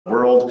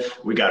world.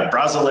 We got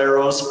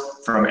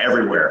Brasileiros from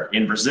everywhere,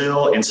 in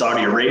Brazil, in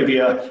Saudi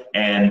Arabia,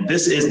 and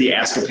this is the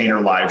Ask a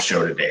Painter live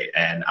show today.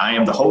 And I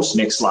am the host,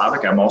 Nick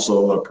Slavic. I'm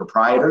also the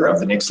proprietor of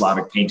the Nick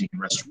Slavic Painting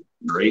and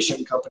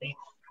Restoration Company.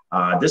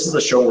 This is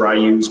a show where I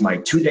use my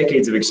 2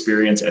 decades of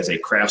experience as a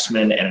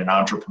craftsman and an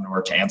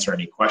entrepreneur to answer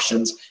any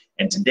questions.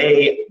 And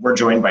today we're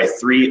joined by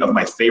 3 of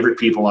my favorite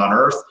people on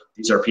earth.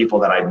 These are people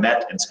that I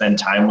met and spent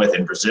time with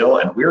in Brazil,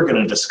 and we're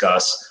going to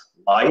discuss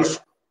life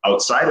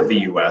outside of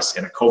the US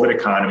in a COVID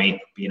economy,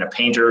 being a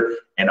painter,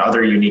 and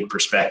other unique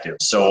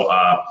perspectives. So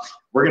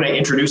we're going to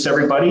introduce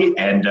everybody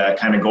and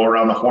kind of go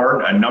around the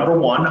horn. Number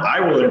 1, I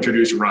will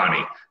introduce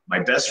Ronnie, my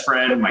best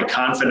friend, my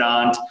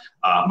confidant,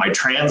 my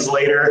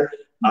translator,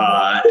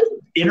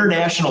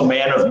 international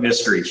man of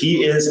mystery.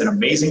 He is an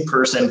amazing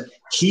person.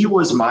 He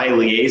was my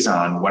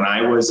liaison when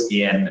I was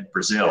in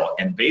Brazil.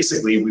 And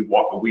basically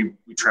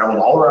we traveled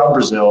all around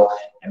Brazil,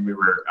 and we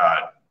were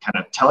kind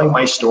of telling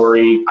my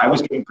story. I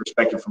was getting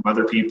perspective from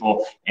other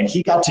people, and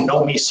he got to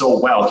know me so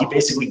well. He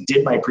basically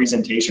did my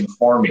presentation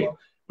for me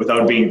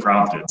without being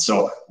prompted.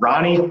 So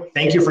Ronnie,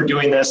 thank you for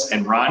doing this.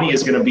 And Ronnie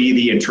is going to be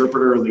the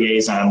interpreter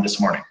liaison this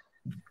morning.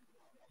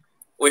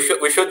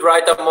 We should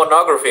write a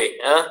monography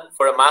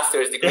for a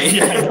master's degree.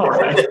 Yeah, I know,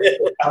 right?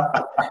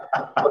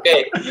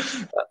 Okay.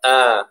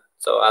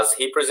 So as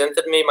he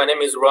presented me, my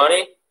name is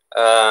Ronnie.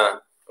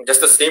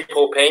 Just a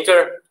simple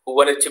painter who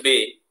wanted to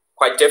be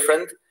quite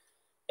different.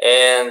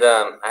 And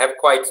I have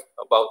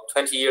about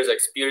 20 years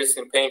experience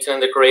in painting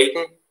and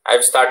decorating.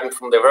 I've started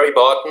from the very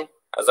bottom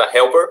as a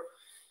helper.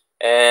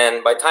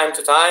 And by time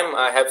to time,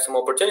 I have some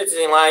opportunities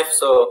in life.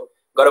 So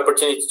got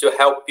opportunity to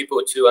help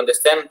people to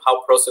understand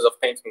how process of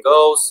painting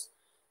goes.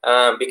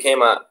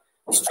 Became a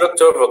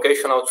instructor,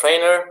 vocational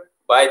trainer.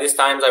 By these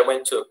times, I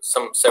went to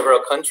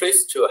several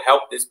countries to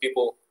help these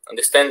people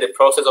understand the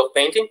process of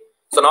painting.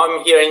 So now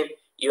I'm here in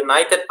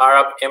United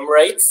Arab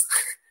Emirates,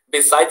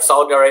 besides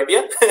Saudi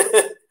Arabia.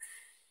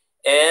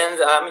 And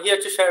I'm here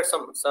to share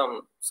some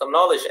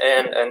knowledge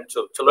and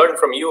to learn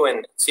from you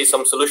and see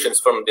some solutions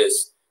from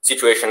this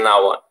situation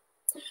now on.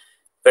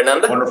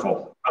 Fernanda?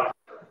 Wonderful.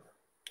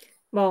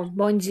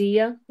 Bom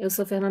dia, eu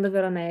sou Fernanda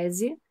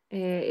Veronese,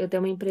 eu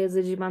tenho uma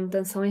empresa de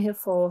manutenção e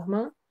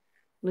reforma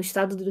no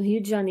estado do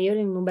Rio de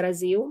Janeiro, no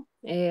Brasil.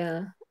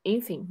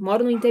 Enfim,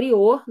 moro no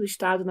interior do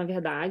estado, na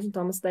verdade,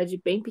 então é uma cidade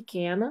bem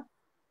pequena.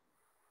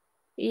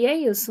 E é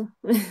isso,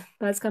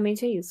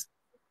 basicamente é isso.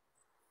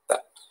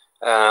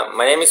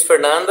 My name is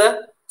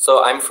Fernanda,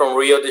 so I'm from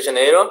Rio de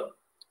Janeiro.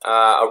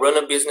 I run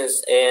a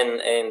business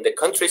in the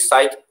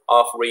countryside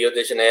of Rio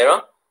de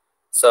Janeiro.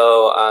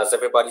 So as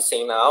everybody's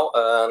saying now,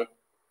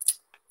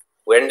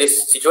 we're in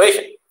this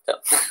situation. Então,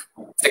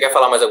 você quer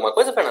falar mais alguma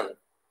coisa, Fernanda?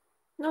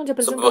 Não, de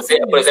apresentação. Sobre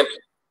você, por exemplo,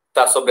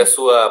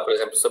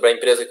 sobre sobre a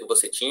empresa que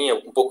você tinha,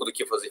 um pouco do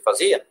que você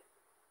fazia?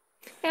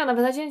 Na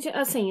verdade,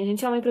 a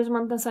gente é uma empresa de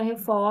manutenção e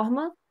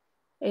reforma,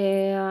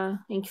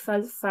 em que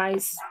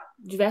faz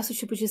diversos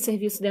tipos de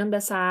serviço dentro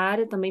dessa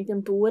área, também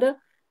pintura,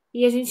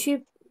 e a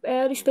gente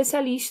era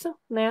especialista,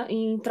 né,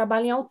 em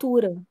trabalho em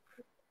altura,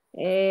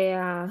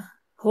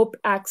 Hope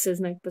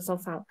Access, né, que o pessoal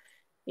fala.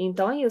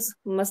 Então é isso,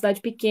 uma cidade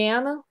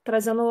pequena,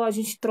 a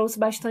gente trouxe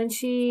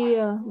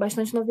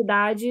bastante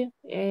novidade,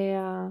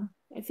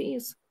 enfim,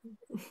 isso.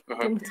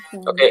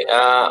 Okay,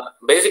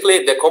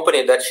 basically the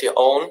company that she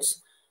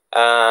owns,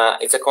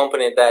 it's a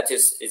company that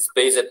is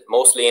based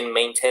mostly in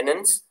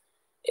maintenance.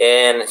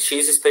 And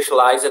she's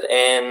specialized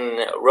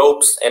in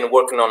ropes and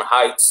working on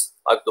heights,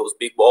 like those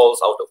big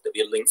walls out of the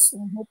buildings.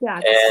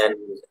 And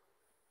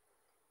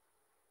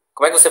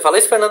como é que você fala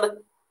isso, Fernanda?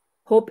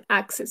 Hope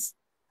Access.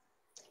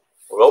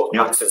 Rope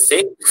Access,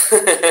 see?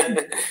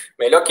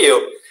 Melhor que eu.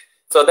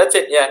 So that's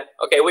it, yeah.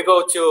 Okay, we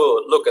go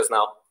to Lucas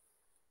now.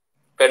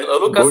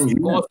 Lucas,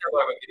 como você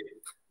agora, meu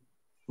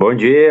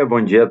querido?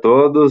 Bom dia a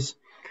todos.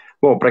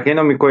 Bom, para quem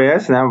não me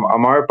conhece, né, a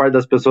maior parte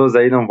das pessoas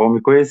aí não vão me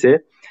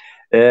conhecer.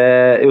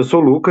 Eu sou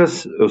o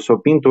Lucas, eu sou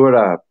pintor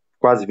há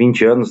quase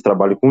 20 anos,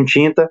 trabalho com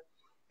tinta,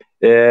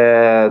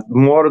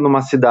 moro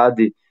numa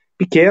cidade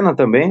pequena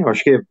também,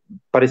 acho que é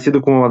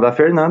parecido com a da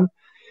Fernanda,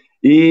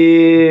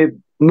 e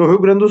no Rio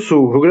Grande do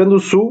Sul. O Rio Grande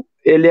do Sul,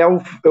 ele é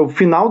o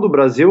final do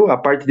Brasil, a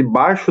parte de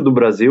baixo do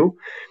Brasil,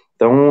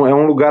 então é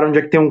um lugar onde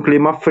tem um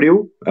clima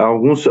frio,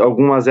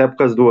 algumas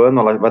épocas do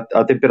ano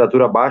a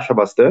temperatura baixa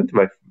bastante,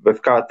 vai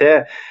ficar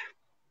até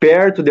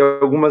perto de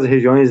algumas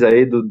regiões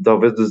aí,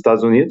 talvez dos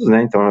Estados Unidos,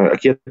 né? Então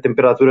aqui a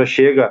temperatura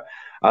chega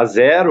a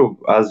 0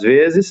 às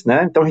vezes,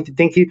 né? Então a gente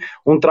tem que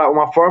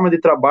uma forma de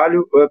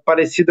trabalho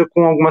parecida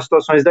com algumas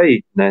situações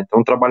daí, né?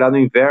 Então trabalhar no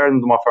inverno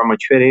de uma forma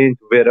diferente,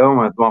 no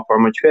verão de uma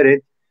forma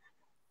diferente.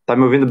 Tá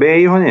me ouvindo bem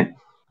aí, Rony?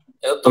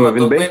 Eu tô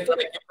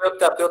aguentando aqui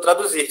para eu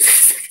traduzir.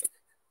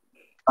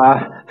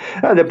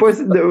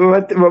 Depois,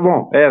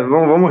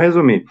 vamos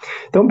resumir.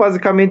 Então,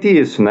 basicamente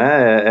isso,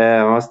 né?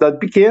 É uma cidade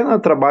pequena,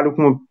 trabalho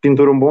com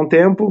pintura um bom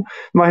tempo,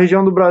 numa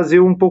região do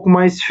Brasil um pouco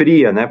mais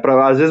fria, né?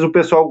 Às vezes o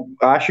pessoal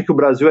acha que o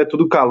Brasil é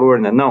tudo calor,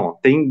 né? Não,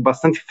 tem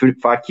bastante frio.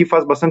 Aqui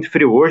faz bastante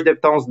frio. Hoje deve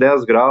estar uns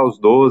 10 graus,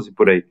 12,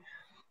 por aí.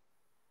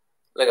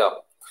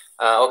 Legal.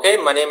 Okay,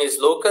 my name is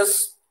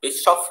Lucas.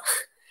 Bischoff,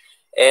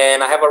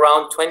 and I have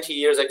around 20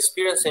 years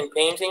experience in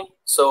painting.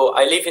 So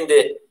I live in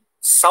the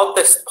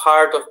southest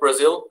part of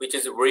Brazil, which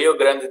is Rio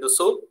Grande do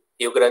Sul.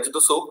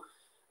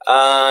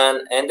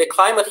 And the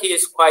climate here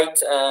is quite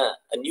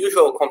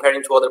unusual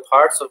comparing to other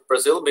parts of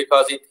Brazil,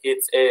 because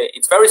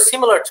it's very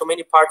similar to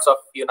many parts of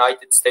the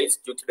United States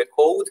due to the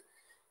cold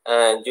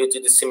and due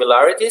to the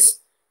similarities.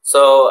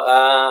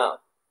 So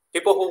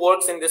people who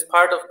works in this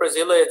part of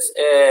Brazil,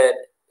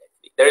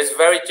 there is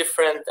very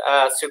different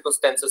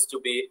circumstances to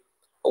be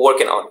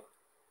working on.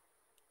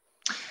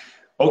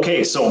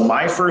 Okay, so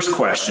my first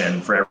question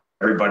for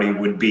everybody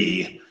would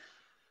be,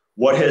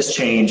 what has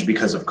changed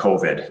because of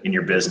COVID in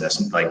your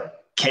business? Like,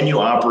 can you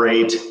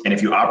operate? And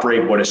if you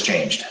operate, what has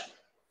changed?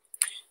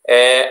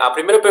 A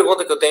primeira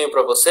pergunta que eu tenho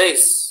para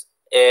vocês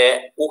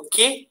é o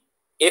que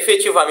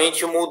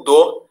efetivamente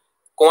mudou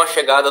com a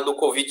chegada do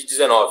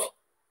Covid-19?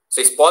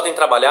 Vocês podem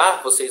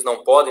trabalhar, vocês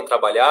não podem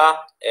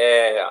trabalhar,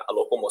 a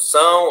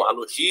locomoção, a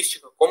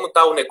logística, como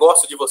está o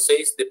negócio de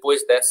vocês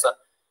depois dessa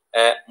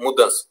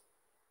mudança?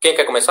 Quem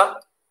quer começar?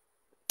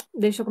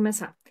 Deixa eu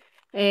começar.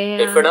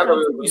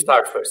 Fernando, we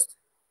start first.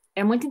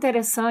 É muito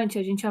interessante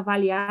a gente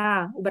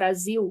avaliar o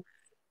Brasil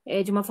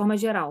de uma forma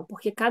geral,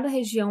 porque cada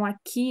região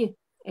aqui,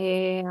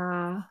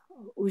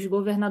 os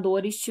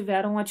governadores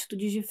tiveram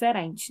atitudes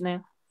diferentes,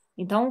 né?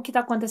 Então, o que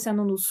está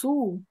acontecendo no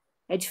Sul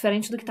é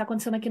diferente do que está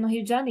acontecendo aqui no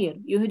Rio de Janeiro.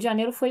 E o Rio de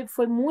Janeiro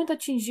foi muito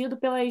atingido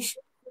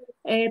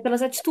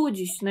pelas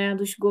atitudes, né,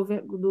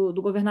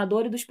 do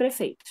governador e dos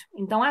prefeitos.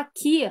 Então,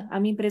 aqui, a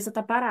minha empresa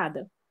está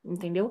parada,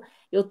 entendeu?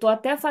 Eu estou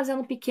até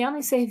fazendo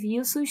pequenos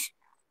serviços,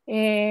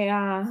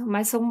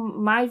 mas são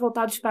mais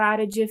voltados para a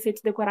área de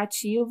efeito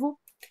decorativo.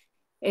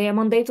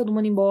 Mandei todo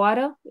mundo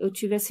embora. Eu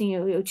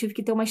tive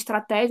que ter uma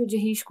estratégia de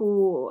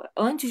risco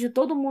antes de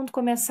todo mundo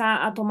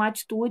começar a tomar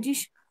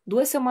atitudes.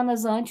 2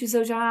 semanas antes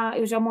eu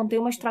já montei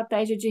uma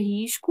estratégia de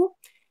risco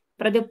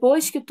para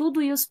depois que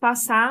tudo isso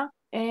passar,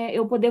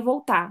 eu poder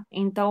voltar.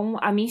 Então,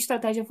 a minha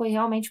estratégia foi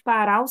realmente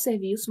parar o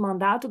serviço,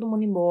 mandar todo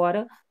mundo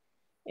embora,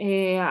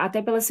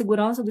 até pela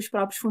segurança dos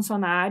próprios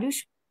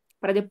funcionários,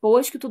 para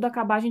depois que tudo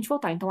acabar a gente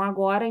voltar. Então,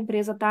 agora a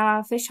empresa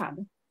está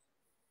fechada.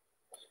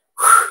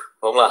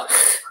 Vamos lá.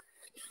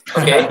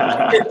 Okay.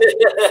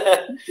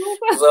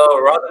 So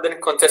rather than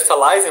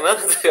contextualizing,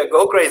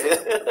 go crazy.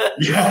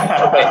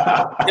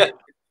 Okay.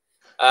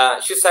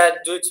 She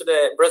said, due to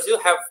the Brazil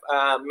have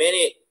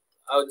many,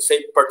 I would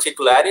say,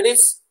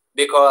 particularities,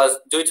 because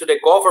due to the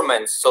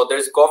government, so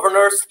there's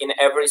governors in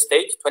every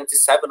state,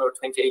 27 or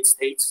 28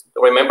 states,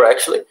 don't remember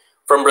actually,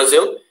 from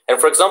Brazil. And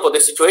for example,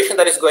 the situation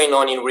that is going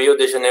on in Rio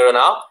de Janeiro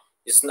now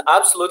is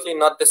absolutely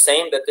not the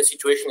same that the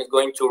situation is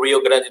going to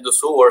Rio Grande do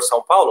Sul or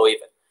São Paulo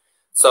even.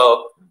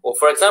 So, well,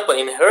 for example,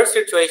 in her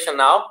situation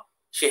now,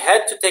 she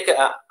had to take,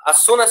 as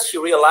soon as she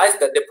realized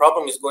that the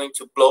problem is going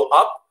to blow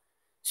up,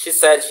 she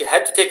said she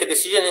had to take a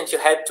decision and she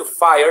had to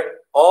fire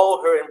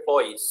all her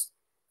employees,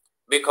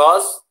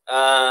 because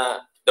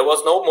there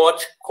was no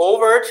much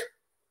coverage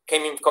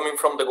coming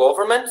from the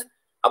government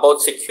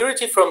about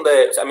security from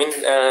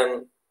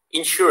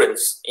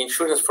insurance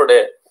for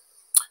the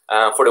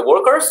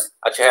workers.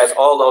 She has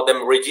all of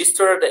them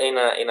registered in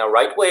a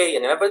right way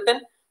and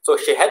everything. So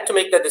she had to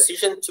make that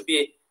decision to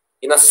be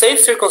in a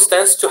safe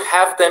circumstance, to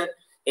have them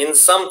in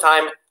some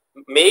time,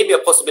 maybe a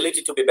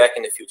possibility to be back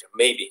in the future.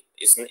 Maybe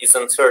it's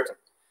uncertain.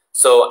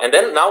 So, and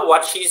then now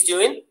what she's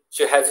doing,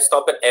 she has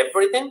stopped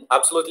everything,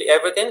 absolutely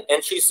everything,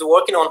 and she's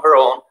working on her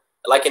own,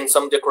 like in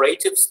some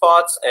decorative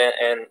spots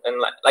and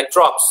like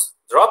drops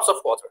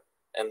of water,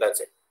 and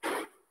that's it.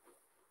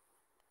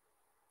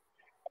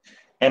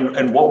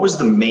 And what was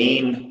the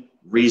main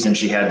reason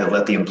she had to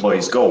let the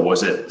employees go?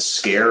 Was it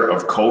scare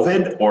of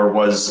COVID, or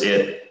was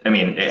it,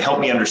 help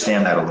me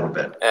understand that a little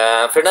bit.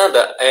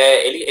 Fernanda,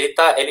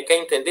 ele quer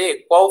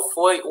entender qual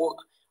foi o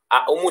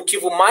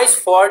motivo mais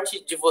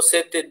forte de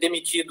você ter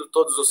demitido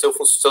todos os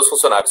seus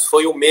funcionários.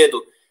 Foi o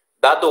medo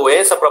da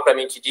doença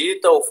propriamente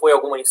dita, ou foi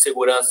alguma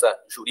insegurança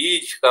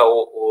jurídica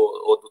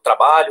ou do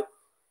trabalho?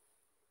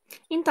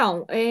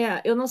 Então,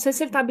 eu não sei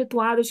se ele está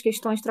habituado às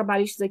questões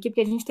trabalhistas aqui,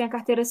 porque a gente tem a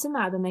carteira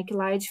assinada, né? Que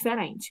lá é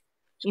diferente.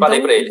 Falei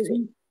para ele,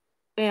 sim.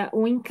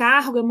 O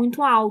encargo é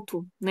muito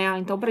alto, né?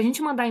 Então, para a gente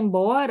mandar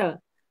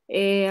embora,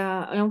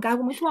 é um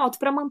encargo muito alto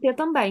para manter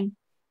também.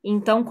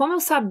 Então, como eu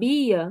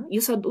sabia,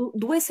 isso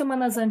 2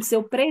 semanas antes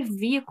eu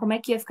previ como é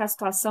que ia ficar a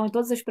situação e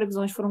todas as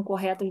previsões foram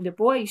corretas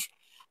depois,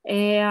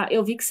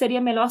 eu vi que seria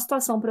a melhor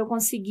situação para eu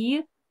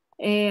conseguir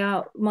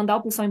mandar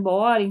o pessoal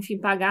embora, enfim,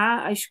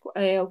 pagar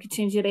o que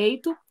tinha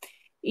direito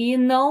e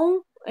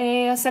não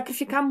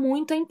sacrificar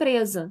muito a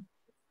empresa.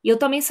 E eu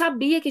também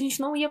sabia que a gente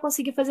não ia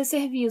conseguir fazer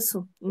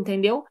serviço,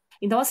 entendeu?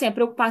 Então, assim, a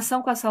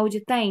preocupação com a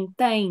saúde tem,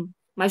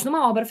 mas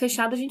numa obra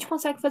fechada a gente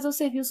consegue fazer o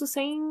serviço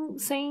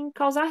sem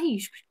causar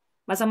riscos.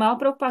 Mas a maior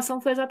preocupação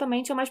foi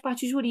exatamente a mais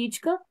parte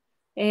jurídica,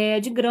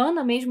 de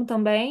grana mesmo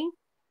também,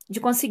 de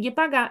conseguir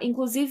pagar.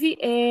 Inclusive,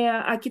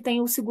 aqui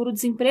tem o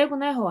seguro-desemprego,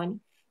 né, Rony?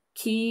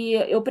 Que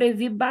eu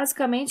previ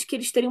basicamente que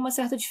eles teriam uma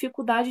certa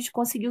dificuldade de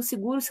conseguir o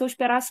seguro se eu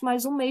esperasse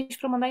mais um mês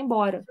para mandar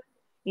embora.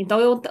 Então,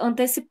 eu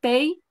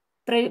antecipei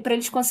para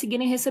eles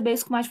conseguirem receber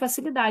isso com mais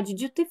facilidade.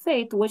 Dito e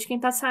feito, hoje quem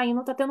está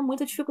saindo está tendo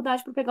muita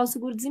dificuldade para pegar o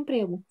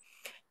seguro-desemprego.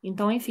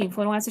 Então, enfim,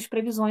 foram essas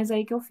previsões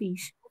aí que eu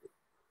fiz.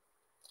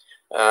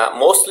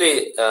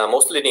 Mostly,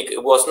 Nick,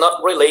 it was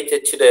not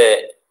related to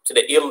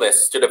the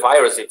illness, to the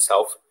virus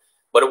itself,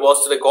 but it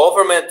was to the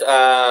government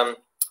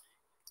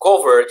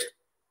coverage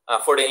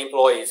for the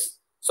employees.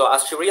 So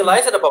as she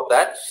realized about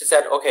that, she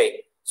said,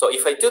 okay, so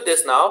if I do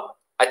this now,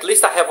 at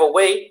least I have a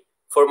way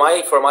for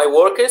my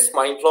workers,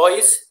 my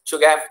employees, to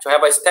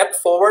have a step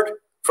forward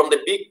from the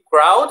big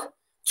crowd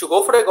to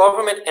go for the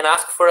government and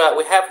ask for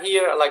we have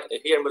here, like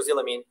here in Brazil,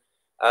 I mean,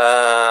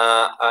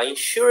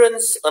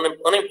 insurance,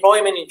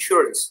 unemployment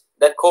insurance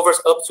that covers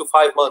up to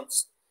 5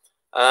 months,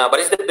 but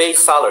it's the base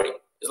salary.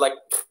 It's like,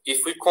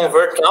 if we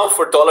convert now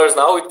for dollars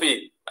now, it'd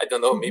be, I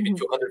don't know, maybe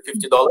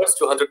 $250,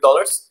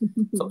 $200,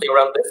 something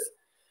around this.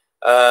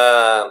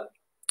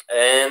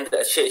 And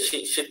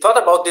she thought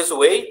about this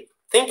way,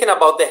 thinking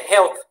about the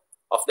health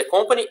of the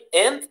company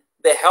and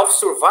the health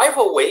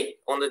survival way,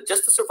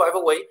 just the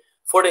survival way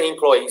for the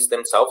employees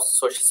themselves.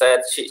 So she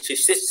said she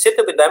sat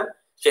with them.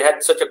 She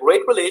had such a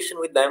great relation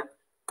with them,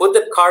 put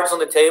the cards on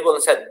the table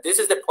and said, this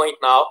is the point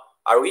now.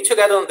 Are we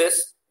together on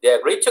this? They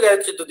agreed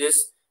together to do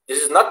this.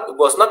 This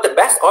was not the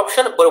best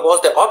option, but it was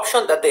the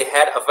option that they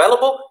had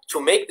available to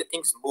make the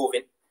things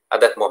moving at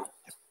that moment.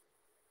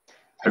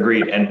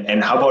 Agreed.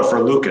 And how about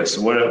for Lucas?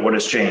 What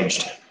has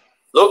changed?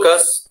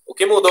 Lucas, o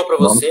que mudou para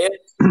você?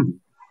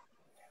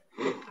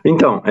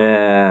 Então,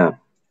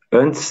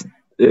 antes,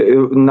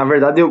 na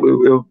verdade,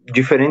 eu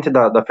diferente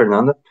da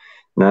Fernanda,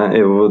 né?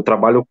 Eu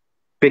trabalho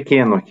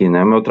pequeno aqui,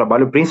 né? O meu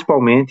trabalho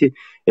principalmente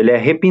ele é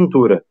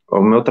repintura.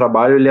 O meu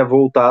trabalho ele é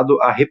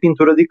voltado à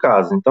repintura de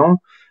casa. Então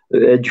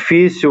é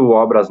difícil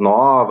obras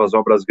novas,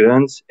 obras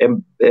grandes,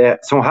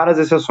 são raras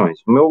exceções.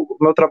 O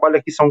meu trabalho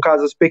aqui são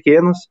casas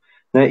pequenas,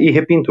 né, e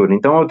repintura.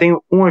 Então eu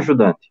tenho um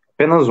ajudante,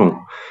 apenas um.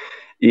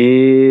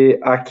 E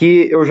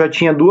aqui eu já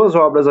tinha 2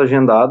 obras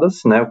agendadas,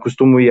 né? Eu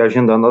costumo ir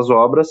agendando as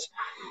obras.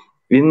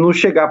 E no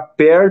chegar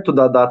perto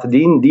da data de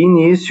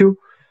início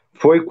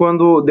foi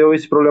quando deu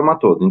esse problema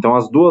todo. Então,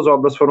 as 2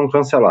 obras foram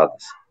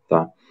canceladas,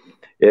 tá?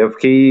 Eu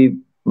fiquei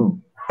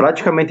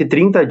praticamente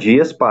 30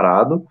 dias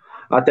parado,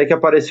 até que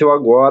apareceu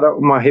agora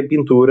uma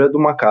repintura de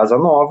uma casa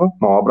nova,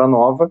 uma obra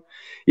nova,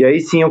 e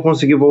aí sim eu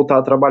consegui voltar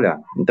a trabalhar.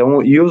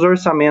 Então, e os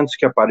orçamentos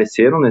que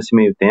apareceram nesse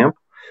meio tempo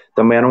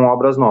também eram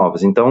obras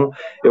novas. Então,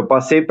 eu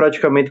passei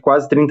praticamente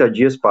quase 30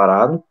 dias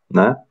parado,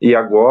 né? E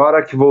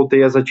agora que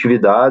voltei às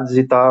atividades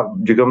e tá,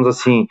 digamos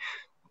assim,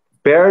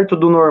 perto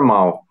do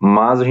normal,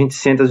 mas a gente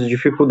sente as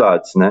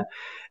dificuldades, né?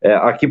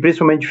 Aqui,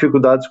 principalmente,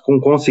 dificuldades com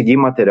conseguir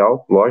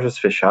material, lojas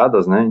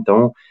fechadas, né?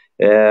 Então,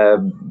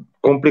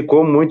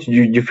 complicou muito,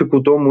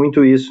 dificultou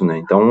muito isso, né?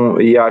 Então,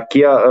 e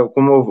aqui,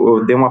 como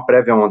eu dei uma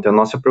prévia ontem, a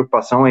nossa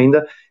preocupação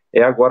ainda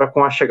é agora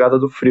com a chegada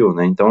do frio,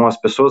 né? Então, as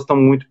pessoas estão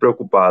muito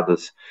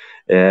preocupadas.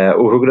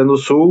 O Rio Grande do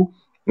Sul,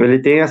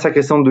 ele tem essa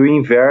questão do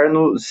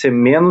inverno ser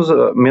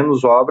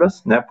menos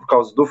obras, né? Por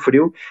causa do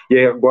frio,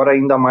 e agora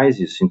ainda mais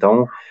isso.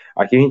 Então,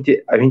 aqui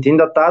a gente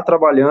ainda está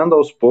trabalhando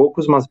aos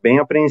poucos, mas bem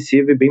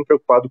apreensivo e bem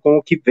preocupado com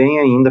o que vem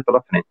ainda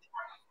pela frente.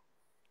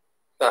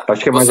 Tá.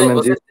 Acho que é mais ou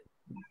menos isso.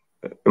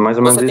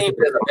 Você tem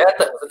empresa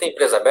aberta? Você tem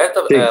empresa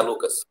aberta,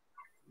 Lucas?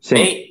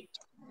 Sim.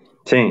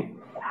 Sim.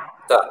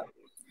 Tá.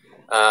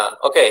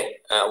 Okay.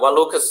 What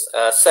Lucas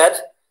said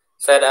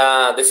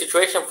the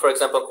situation, for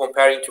example,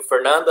 comparing to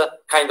Fernanda,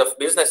 kind of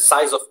business,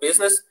 size of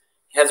business,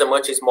 he has a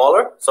much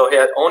smaller. So he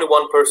had only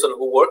one person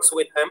who works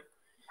with him.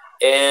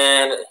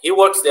 And he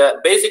works there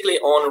basically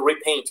on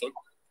repainting.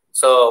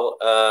 So,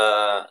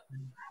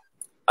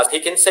 as he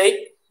can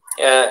say,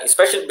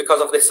 especially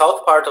because of the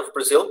south part of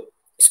Brazil,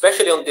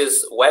 especially on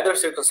this weather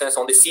circumstance,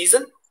 on the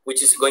season,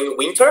 which is going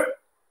winter,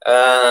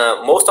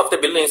 most of the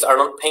buildings are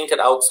not painted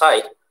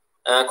outside.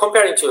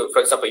 Comparing to,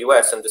 for example,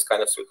 US and this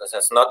kind of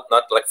circumstance, not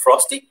like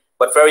frosty,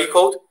 but very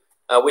cold,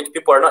 which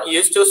people are not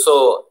used to.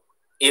 So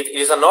it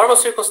is a normal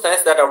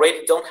circumstance that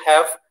already don't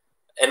have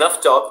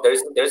enough job. There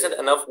isn't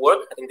enough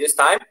work in this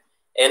time.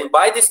 And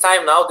by this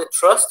time now, the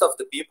trust of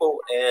the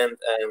people and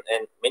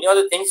many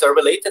other things are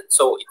related.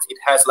 So it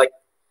has like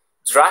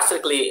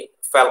drastically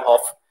fell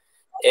off.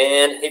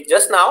 And he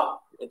just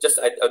now,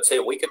 I'd say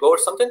a week ago or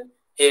something,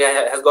 he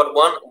has got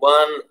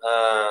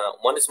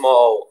one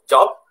small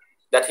job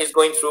that he's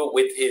going through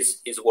with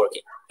his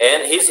working.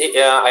 And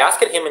I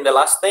asked him in the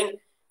last thing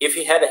if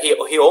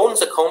he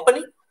owns a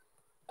company,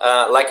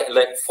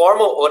 like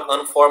formal or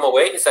informal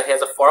way. He said he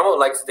has a formal,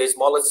 like the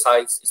smallest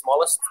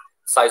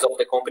size of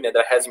the company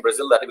that has in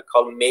Brazil that we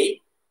call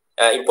MEI.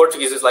 In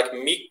Portuguese, it's like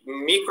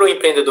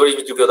microempreendedores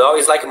individual.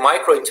 It's like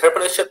micro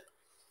entrepreneurship.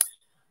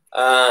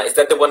 Is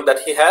that the one that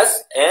he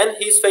has? And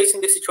he's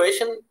facing the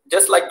situation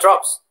just like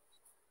drops.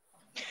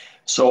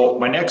 So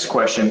my next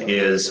question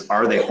is,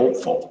 are they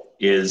hopeful?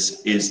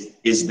 Is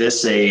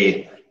this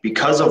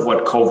because of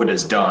what COVID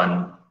has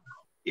done,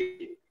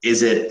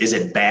 is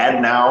it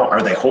bad now?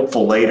 Are they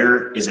hopeful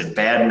later? Is it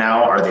bad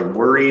now? Are they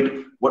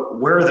worried?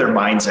 Where are their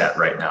minds at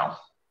right now?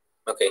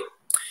 Okay.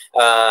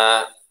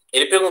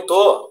 ele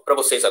perguntou para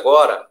vocês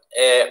agora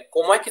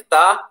como é que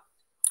está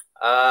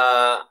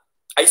a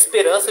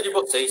esperança de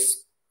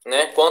vocês,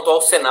 né, quanto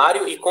ao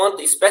cenário e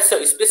quanto,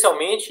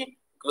 especialmente,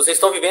 o que vocês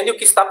estão vivendo e o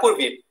que está por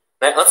vir.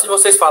 Né? Antes de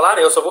vocês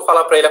falarem, eu só vou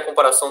falar para ele a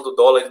comparação do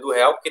dólar e do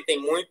real, porque tem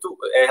muito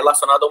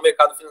relacionado ao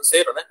mercado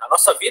financeiro. Né? A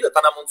nossa vida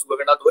está na mão dos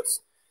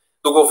governadores,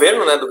 do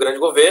governo, né, do grande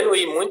governo,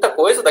 e muita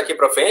coisa daqui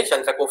para frente,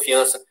 a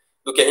confiança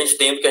do que a gente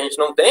tem e do que a gente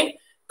não tem,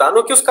 tá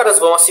no que os caras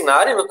vão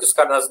assinarem, no que os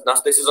caras,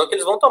 nas decisões que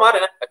eles vão tomarem,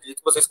 né? Acredito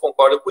que vocês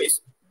concordam com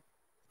isso.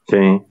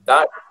 Sim.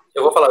 Tá?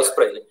 Eu vou falar isso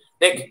para ele.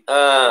 Nick,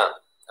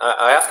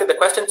 I asked the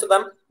question to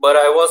them, but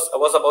I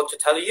was about to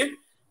tell you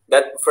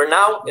that for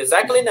now,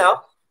 exactly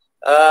now,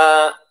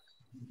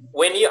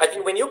 when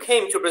you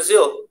came to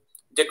Brazil,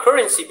 the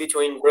currency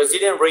between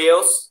Brazilian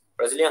reais,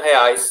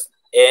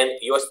 and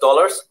US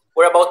dollars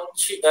were about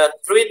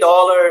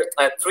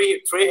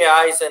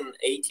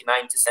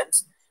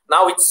 $3.89.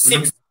 Now it's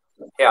 6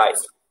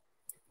 reais.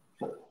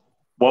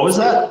 What was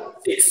that?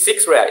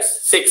 6 reais.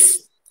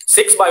 6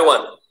 by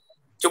 1.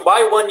 To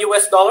buy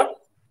 $1,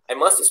 I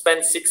must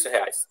spend 6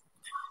 reais.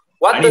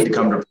 I need to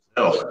come to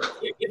Brazil.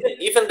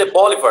 Even the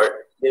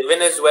Bolivar, the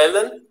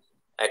Venezuelan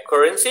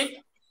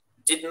currency,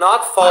 did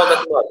not fall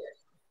that much.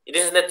 It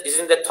is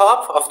in the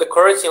top of the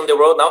currency on the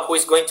world now. Who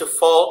is going to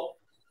fall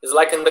is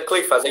like in the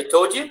cliff, as I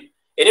told you.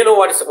 And you know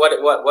what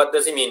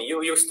does it mean?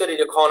 You studied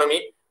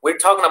economy. We're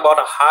talking about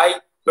a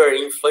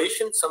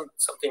hyperinflation,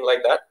 something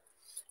like that,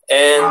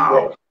 and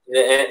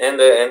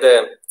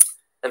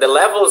the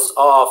levels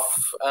of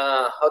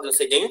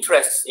the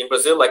interest in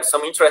Brazil, like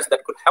some interest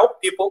that could help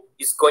people,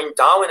 is going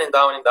down and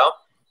down and down.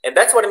 And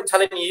that's what I'm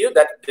telling you,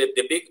 that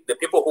the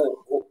people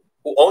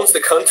who owns the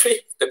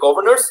country, the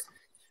governors,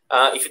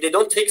 if they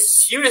don't take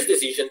serious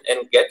decision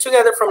and get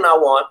together from now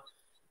on,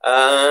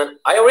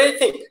 I already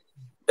think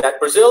that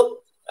Brazil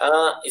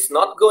is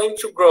not going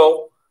to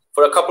grow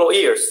for a couple of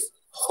years.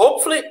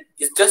 Hopefully,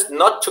 it's just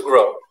not to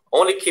grow,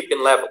 only keep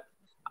in level.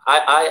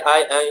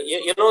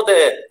 You know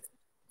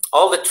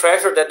all the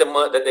treasure that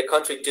the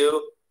country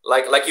do,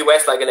 like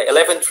US, like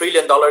 $11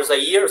 trillion a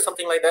year or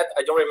something like that.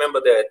 I don't remember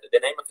the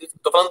name of it.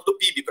 Tô falando do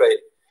PIB para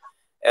ele.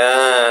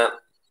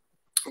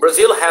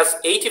 Brazil has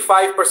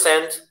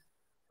 85%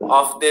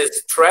 of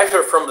this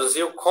treasure from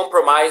Brazil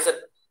compromised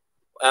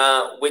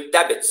with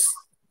debits,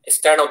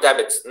 external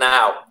debits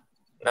now,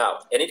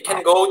 and it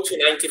can go to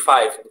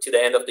 95 to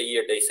the end of the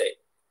year, they say.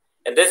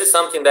 And this is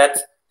something that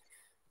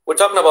we're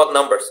talking about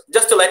numbers,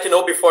 just to let you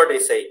know before they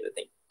say the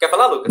thing. Quer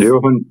falar, Lucas?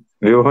 Viu,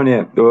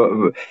 Rony?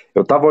 Eu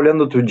estava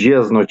olhando outro dia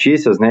as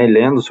notícias, né, e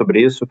lendo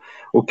sobre isso.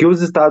 O que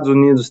os Estados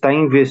Unidos está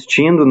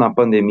investindo na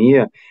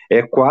pandemia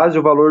é quase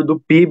o valor do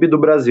PIB do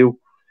Brasil.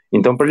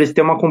 Então, para eles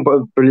terem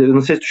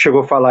não sei se tu chegou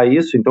a falar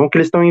isso, então o que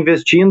eles estão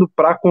investindo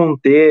para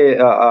conter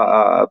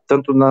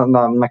tanto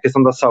na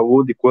questão da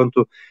saúde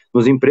quanto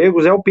nos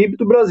empregos é o PIB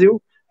do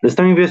Brasil. Eles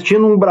estão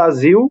investindo no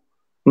Brasil,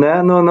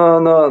 né,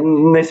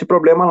 nesse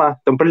problema lá.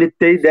 Então, para ele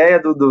ter ideia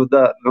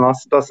da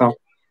nossa situação.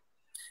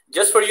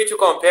 Just for you to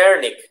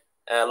compare, Nick,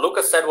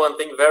 Lucas said one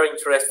thing very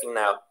interesting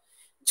now.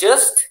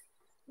 Just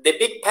the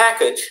big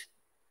package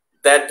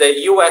that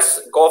the U.S.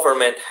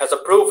 government has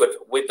approved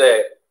with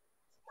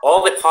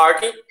all the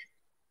party,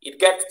 it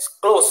gets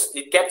close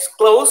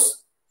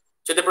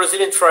to the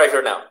Brazilian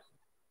treasure now.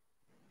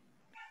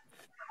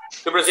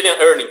 The Brazilian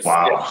earnings.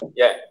 Wow.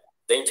 Yeah.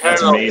 The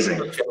internal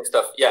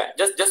stuff. Yeah.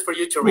 Just for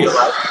you to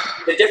realize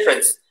the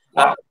difference.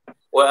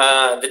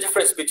 The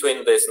difference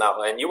between this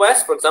now and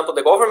U.S., for example,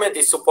 the government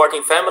is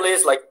supporting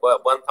families like $1,000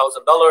 or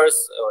 $800,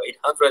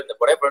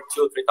 whatever, $2,000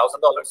 or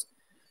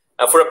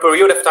 $3,000 for a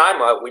period of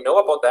time. We know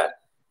about that,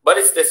 but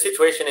it's the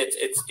situation.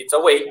 It's a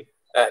way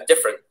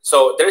different.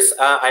 So there's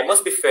I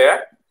must be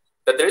fair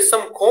that there is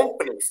some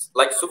companies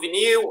like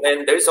Souvenir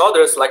and there's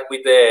others like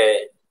with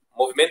the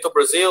Movimento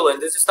Brazil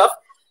and this stuff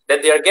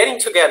that they are getting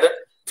together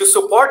to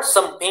support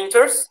some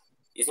painters.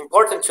 It's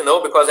important to know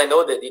because I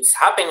know that it's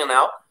happening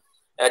now.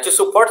 To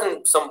support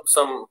some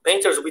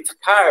painters with a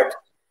card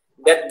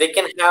that they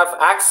can have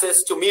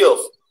access to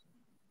meals,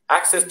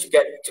 access to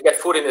get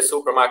food in the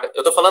supermarket.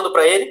 Eu tô falando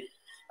para ele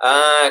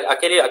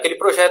aquele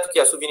projeto que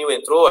a Souvenir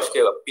entrou, acho que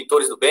é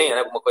Pintores do Bem, né,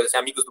 alguma coisa assim,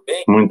 Amigos do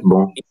Bem. Muito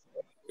bom.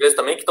 Eles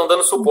também que estão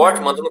dando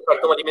suporte, mandando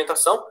cartão de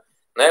alimentação,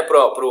 né,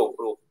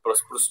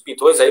 pros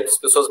pintores aí, para as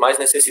pessoas mais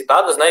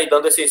necessitadas, né, e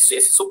dando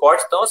esse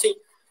suporte. Então assim,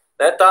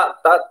 né,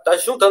 tá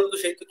juntando do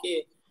jeito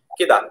que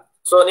dá.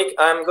 So Nick,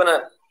 I'm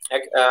gonna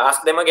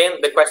ask them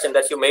again the question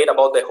that you made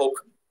about the hope,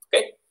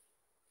 okay?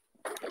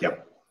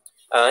 Yep.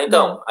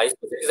 Então, aí se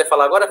você quiser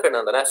falar agora,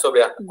 Fernanda, né,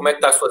 sobre como é que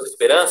tá as suas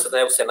esperanças,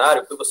 né, o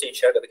cenário, o que você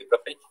enxerga daqui para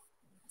frente.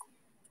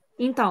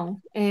 Então,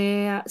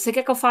 você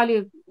quer que eu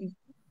fale,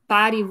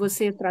 pare e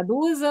você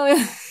traduza?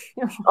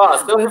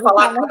 Se eu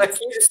falar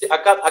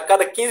a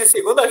cada 15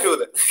 segundos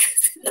ajuda.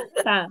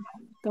 Tá,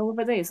 então eu vou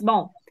fazer isso.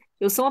 Bom,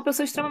 eu sou uma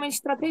pessoa extremamente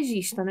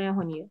estrategista, né,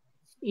 Rony?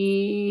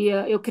 E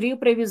eu crio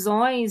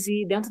previsões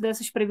e dentro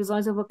dessas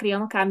previsões eu vou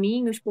criando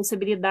caminhos,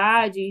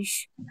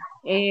 possibilidades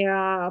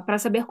para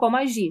saber como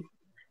agir.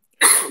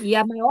 E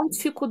a maior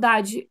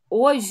dificuldade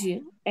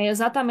hoje é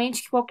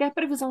exatamente que qualquer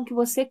previsão que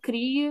você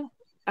crie,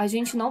 a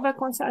gente não vai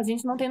conseguir, a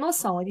gente não tem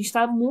noção. A gente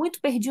está muito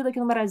perdido aqui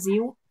no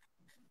Brasil,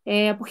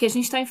 porque a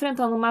gente está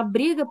enfrentando uma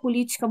briga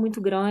política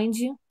muito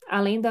grande,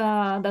 além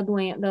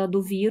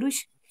do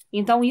vírus.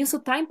 Então, isso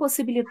está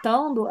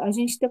impossibilitando a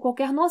gente ter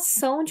qualquer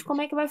noção de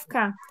como é que vai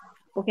ficar.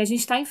 Porque a gente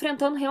está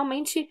enfrentando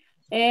realmente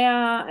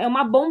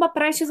uma bomba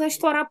prestes a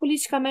estourar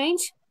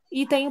politicamente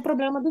e tem o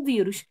problema do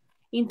vírus.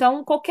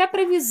 Então, qualquer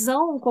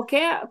previsão,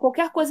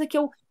 qualquer coisa que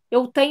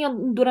eu tenha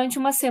durante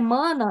uma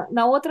semana,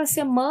 na outra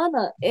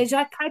semana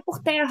já cai por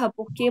terra,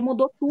 porque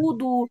mudou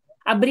tudo,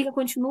 a briga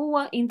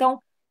continua.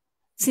 Então,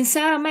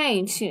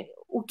 sinceramente,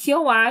 o que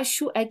eu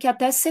acho é que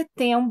até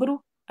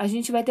setembro a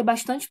gente vai ter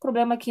bastante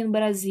problema aqui no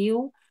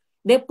Brasil.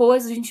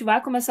 Depois a gente vai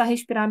começar a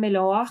respirar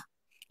melhor,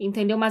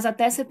 entendeu? Mas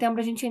até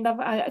setembro a gente ainda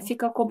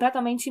fica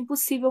completamente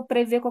impossível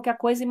prever qualquer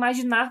coisa,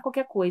 imaginar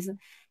qualquer coisa.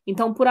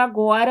 Então, por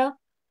agora,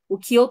 o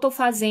que eu estou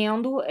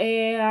fazendo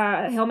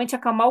é realmente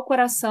acalmar o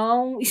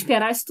coração,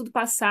 esperar isso tudo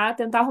passar,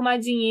 tentar arrumar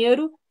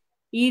dinheiro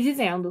e ir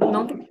vivendo.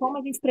 Não tem como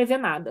a gente prever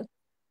nada.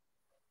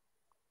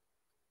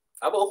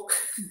 Tá bom.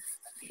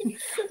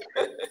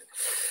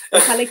 Eu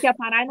falei que ia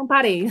parar e não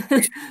parei.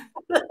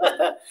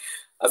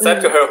 I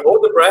said to her,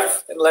 hold the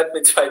breath and let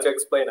me try to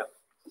explain it.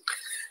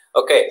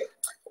 Okay,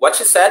 what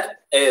she said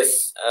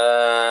is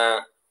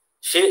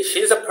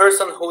she's a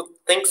person who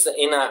thinks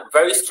in a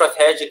very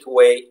strategic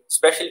way,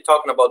 especially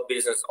talking about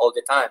business all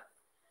the time.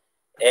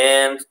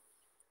 And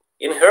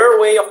in her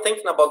way of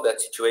thinking about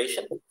that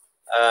situation,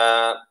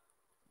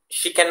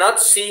 she cannot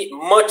see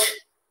much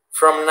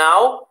from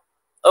now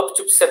up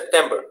to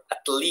September,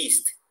 at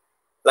least.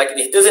 Like,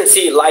 it doesn't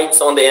see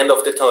lights on the end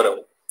of the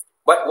tunnel.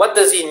 What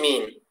does it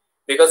mean?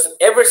 Because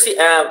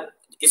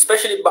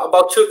especially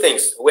about two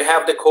things. We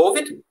have the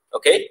COVID,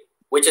 okay,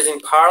 which is in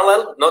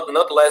parallel,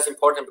 not less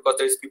important because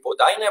there's people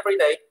dying every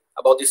day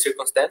about this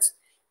circumstance.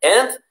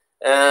 And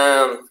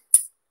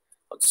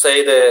let's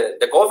say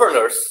the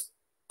governors,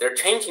 they're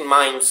changing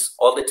minds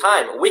all the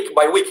time, week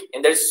by week.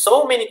 And there's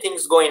so many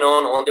things going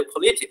on the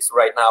politics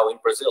right now in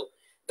Brazil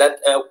that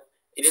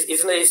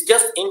it's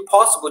just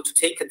impossible to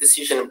take a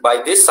decision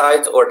by this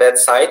side or that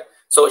side.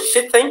 So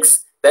she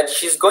thinks that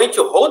she's going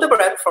to hold the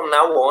breath from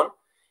now on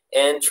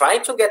and try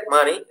to get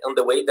money on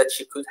the way that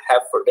she could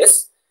have for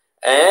this,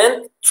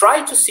 and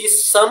try to see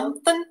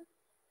something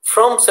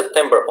from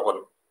September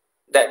on.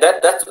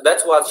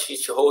 That's what she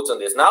holds on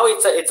this. Now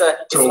it's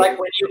like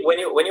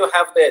when you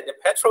have the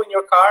petrol in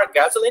your car,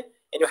 gasoline,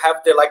 and you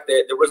have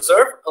the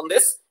reserve on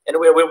this, and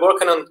we're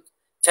working on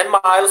 10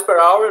 miles per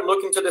hour,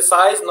 looking to the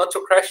sides, not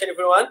to crash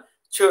everyone,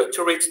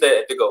 to reach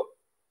the goal.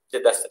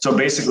 So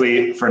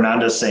basically,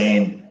 Fernanda's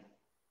saying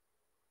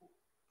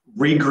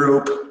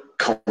regroup,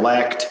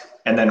 collect,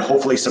 and then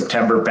hopefully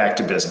September back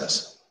to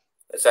business.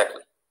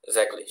 Exactly.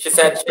 She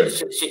said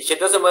she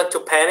doesn't want to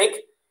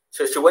panic,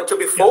 so she wants to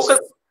be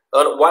focused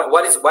on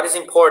what is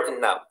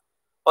important now.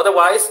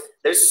 Otherwise,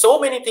 there's so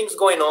many things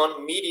going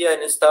on, media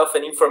and stuff,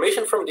 and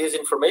information from this,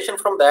 information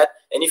from that,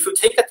 and if you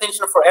take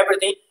attention for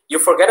everything, you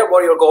forget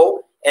about your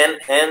goal, and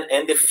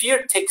the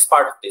fear takes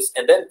part of this,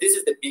 and then this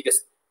is the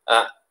biggest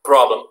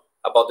problem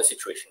about the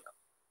situation now.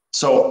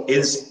 So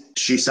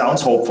she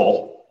sounds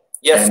hopeful.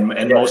 Yes. And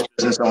yes. Most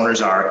business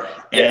owners are.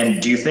 Yes.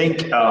 And do you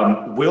think,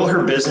 will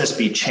her business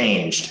be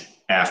changed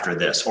after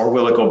this, or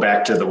will it go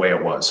back to the way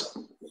it was?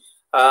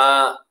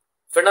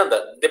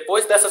 Fernanda,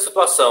 depois dessa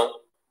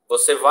situação,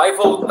 você vai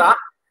voltar,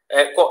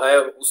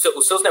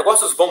 os seus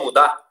negócios vão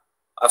mudar?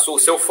 O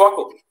seu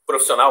foco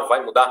profissional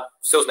vai mudar?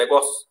 Os seus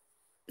negócios?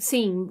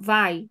 Sim,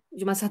 vai.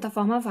 De uma certa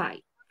forma, vai.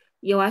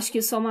 E eu acho que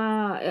isso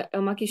é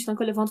uma questão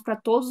que eu levanto para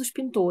todos os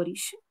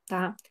pintores,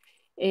 tá?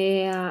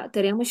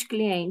 Teremos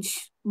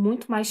clientes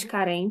muito mais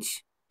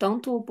carentes,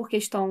 tanto por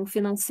questão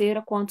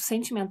financeira quanto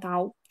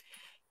sentimental.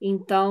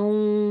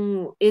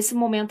 Então, esse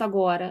momento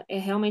agora é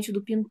realmente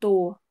do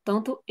pintor,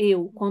 tanto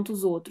eu quanto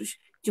os outros,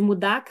 de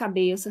mudar a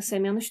cabeça, ser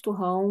menos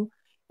turrão,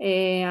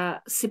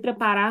 se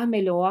preparar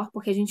melhor,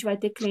 porque a gente vai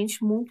ter clientes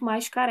muito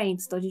mais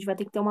carentes. Então, a gente vai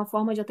ter que ter uma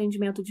forma de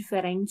atendimento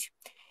diferente.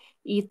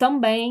 E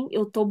também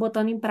eu estou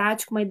botando em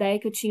prática uma ideia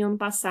que eu tinha ano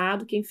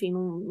passado, que, enfim,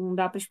 não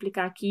dá para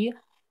explicar aqui,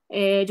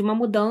 de uma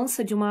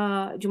mudança, de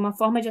uma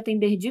forma de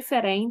atender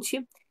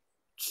diferente,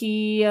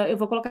 que eu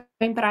vou colocar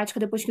em prática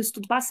depois que isso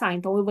tudo passar.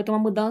 Então, eu vou ter uma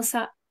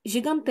mudança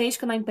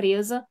gigantesca na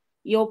empresa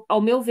e, ao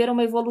meu ver, é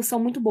uma evolução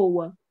muito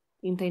boa,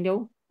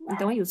 entendeu?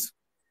 Então, é isso.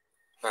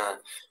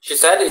 She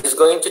said it's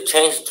going to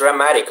change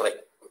dramatically,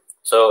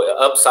 so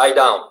upside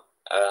down,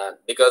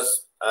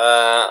 because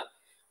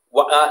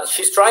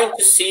she's trying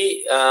to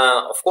see,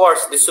 of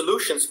course, the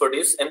solutions for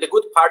this and the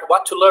good part,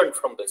 what to learn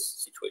from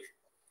this situation.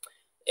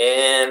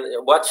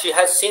 And what she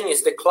has seen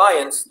is the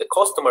clients, the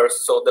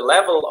customers, so the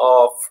level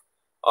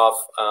of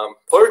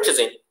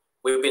purchasing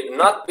will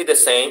not be the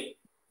same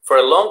for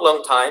a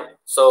long time.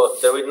 So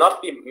there will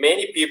not be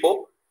many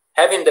people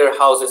having their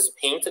houses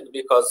painted,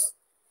 because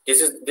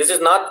this is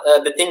not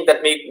the thing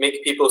that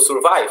make people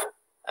survive.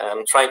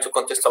 I'm trying to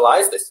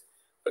contextualize this.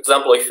 For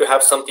example, if you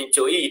have something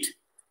to eat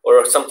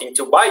or something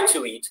to buy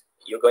to eat,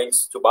 you're going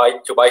to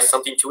buy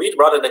something to eat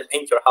rather than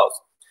paint your house.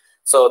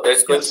 So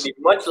there's going to be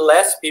much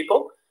less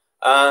people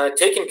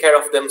taking care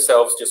of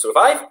themselves to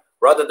survive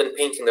rather than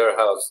painting their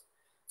house.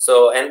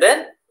 So, and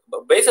then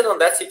based on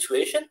that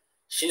situation,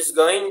 she's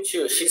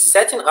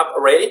setting up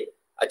already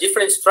a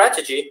different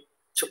strategy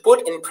to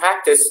put in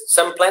practice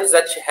some plans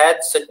that she had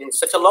in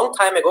such a long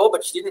time ago,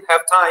 but she didn't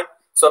have time.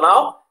 So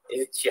now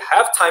she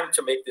have time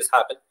to make this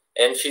happen,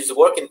 and she's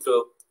working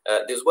through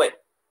this way.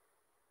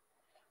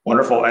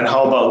 Wonderful. And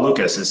how about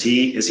Lucas? Is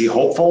he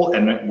hopeful,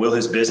 and will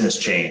his business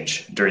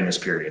change during this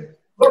period?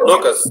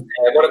 Lucas,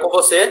 agora com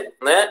você,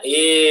 né?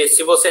 E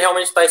se você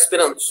realmente está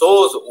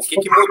esperançoso, o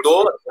que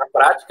mudou na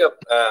prática?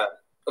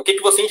 O que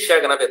você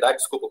enxerga, na verdade?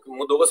 Desculpa, o que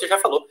mudou você já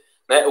falou,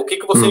 né? O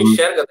que você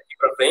enxerga daqui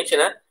para frente,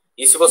 né?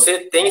 E se você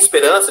tem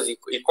esperanças e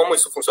como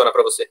isso funciona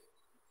para você?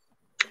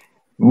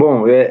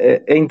 Bom,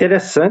 é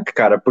interessante,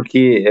 cara,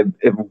 porque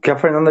o que a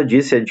Fernanda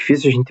disse, é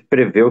difícil a gente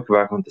prever o que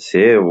vai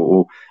acontecer,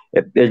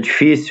 é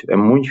difícil, é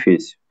muito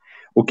difícil.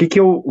 O que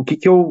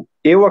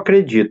eu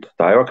acredito,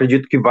 tá? Eu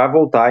acredito que vai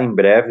voltar em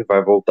breve,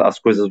 vai voltar, as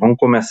coisas vão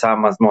começar,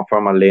 mas de uma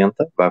forma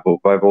lenta,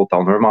 vai voltar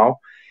ao normal,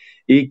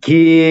 e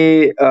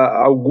que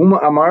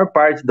a maior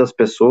parte das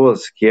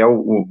pessoas, que é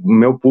o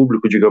meu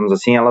público, digamos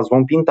assim, elas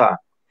vão pintar.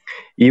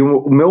 E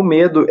o meu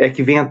medo é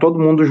que venha todo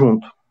mundo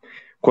junto.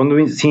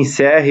 Quando se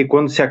encerre,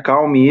 quando se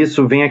acalme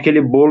isso, vem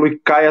aquele bolo e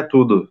caia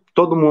tudo.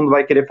 Todo mundo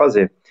vai querer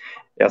fazer.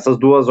 Essas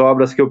duas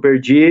obras que eu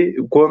perdi,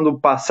 quando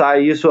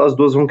passar isso, as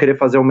duas vão querer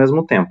fazer ao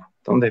mesmo tempo.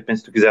 Então, de repente,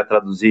 se tu quiser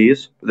traduzir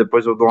isso,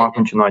 depois eu dou uma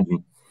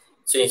continuadinha.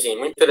 Sim,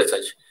 muito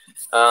interessante.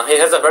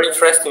 He has a very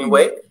interesting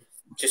way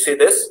to see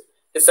this.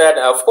 He said,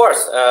 of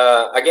course,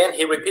 again,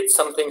 he repeats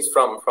some things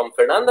from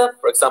Fernanda.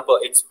 For example,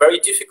 it's very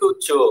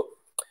difficult to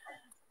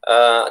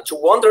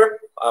wonder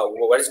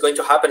what is going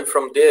to happen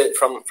from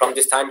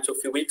this time to a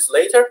few weeks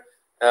later.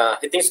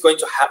 He thinks it's going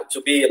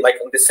to be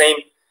like on the same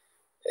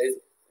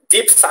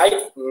deep side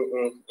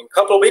in a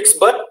couple of weeks,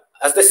 but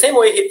as the same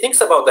way he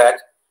thinks about that,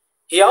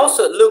 he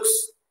also looks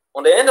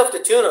on the end of the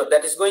tunnel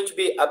that is going to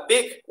be a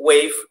big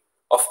wave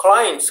of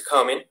clients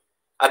coming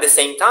at the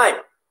same time.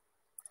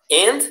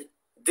 And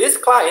these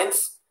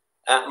clients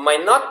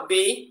might not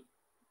be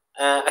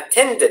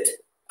attended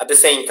at the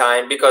same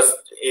time because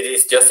it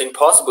is just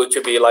impossible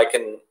to be like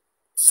in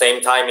same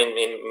time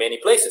in many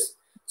places.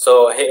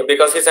 So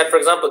because he said, for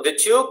example, the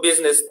two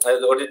business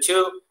or the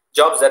two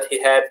jobs that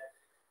he had,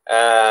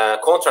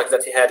 contracts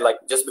that he had like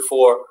just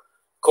before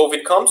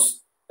COVID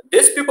comes,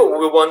 these people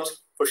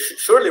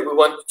surely we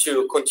want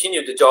to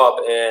continue the job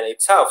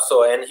itself.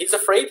 So, and he's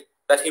afraid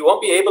that he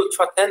won't be able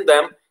to attend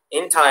them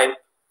in time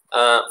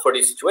for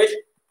this situation.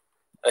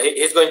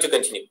 He's going to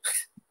continue.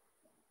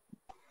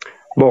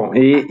 Bom,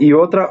 e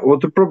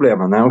outro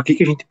problema, né? O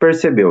que a gente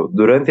percebeu?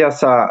 Durante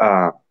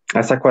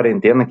essa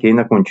quarentena que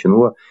ainda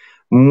continua,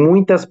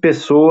 muitas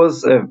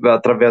pessoas,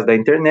 através da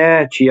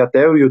internet e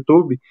até o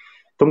YouTube,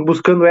 estão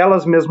buscando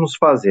elas mesmas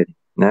fazerem,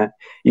 né?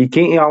 E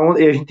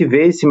a gente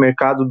vê esse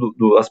mercado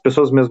as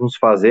pessoas mesmas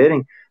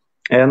fazerem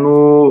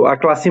a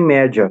classe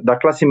média, da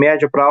classe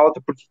média para alta,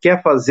 porque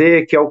quer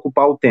fazer, quer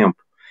ocupar o tempo.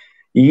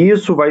 E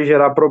isso vai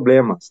gerar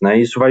problemas, né?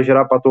 Isso vai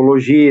gerar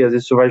patologias,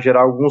 isso vai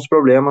gerar alguns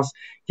problemas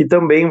que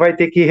também vai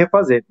ter que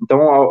refazer.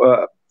 Então,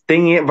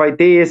 vai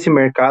ter esse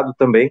mercado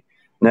também,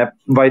 né?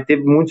 Vai ter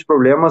muitos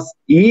problemas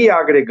e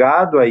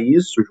agregado a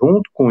isso,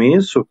 junto com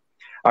isso,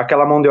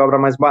 aquela mão de obra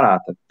mais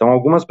barata. Então,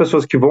 algumas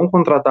pessoas que vão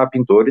contratar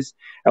pintores,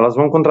 elas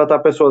vão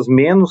contratar pessoas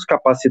menos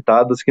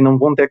capacitadas, que não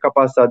vão ter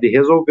capacidade de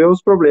resolver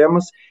os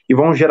problemas e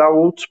vão gerar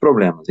outros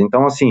problemas.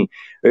 Então, assim,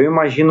 eu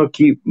imagino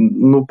que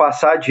no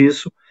passar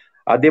disso,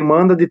 a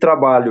demanda de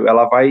trabalho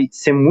ela vai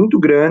ser muito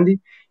grande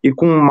e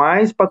com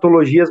mais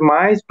patologias,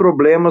 mais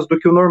problemas do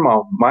que o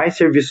normal, mais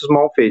serviços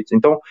mal feitos.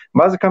 Então,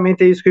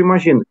 basicamente é isso que eu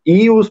imagino.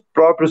 E os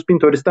próprios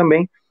pintores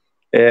também,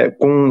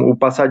 com o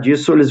passar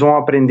disso, eles vão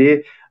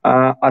aprender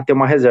a ter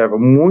uma reserva.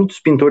 Muitos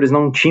pintores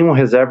não tinham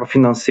reserva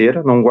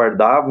financeira, não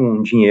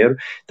guardavam dinheiro,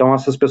 então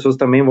essas pessoas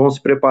também vão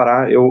se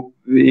preparar, eu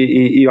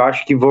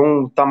acho que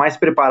vão estar mais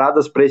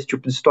preparadas para esse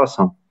tipo de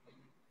situação.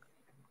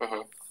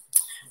 Mm-hmm.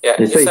 Yeah,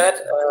 he said,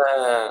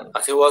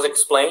 as he was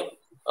explained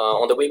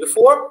on the way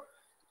before,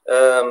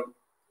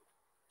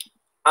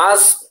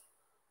 as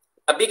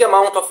a big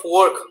amount of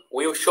work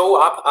will show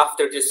up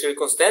after this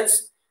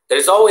circumstance, there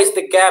is always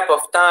the gap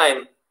of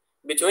time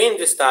between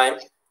this time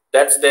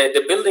that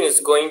the building is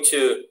going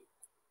to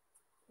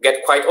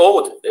get quite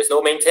old. There's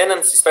no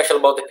maintenance, especially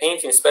about the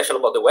painting, especially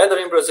about the weather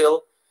in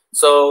Brazil.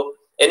 So,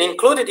 and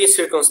included this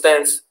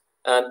circumstance,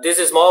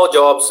 these small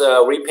jobs,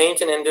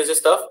 repainting and this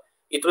stuff,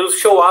 it will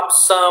show up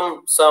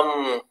some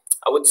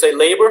I would say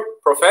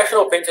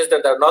professional painters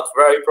that are not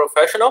very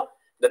professional,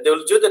 that they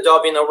will do the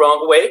job in a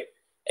wrong way,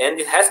 and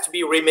it has to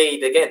be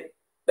remade again.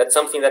 That's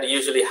something that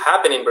usually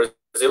happens in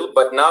Brazil,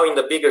 but now in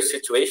the bigger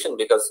situation,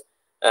 because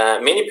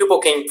many people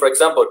for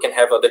example, can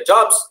have other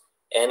jobs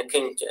and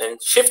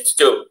shift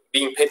to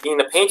being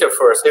a painter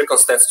for a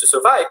circumstance to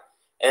survive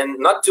and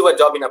not do a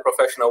job in a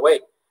professional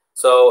way.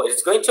 So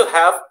it's going to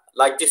have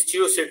like these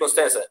two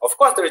circumstances. Of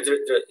course, there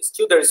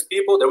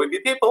will be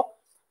people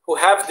who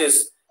have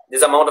this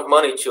amount of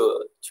money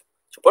to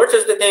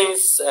purchase the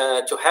things,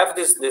 to have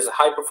this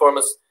high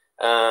performance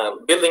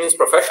buildings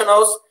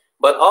professionals,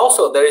 but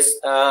also there is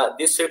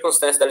this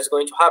circumstance that is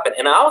going to happen.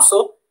 And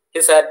also,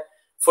 he said,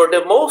 for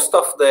the most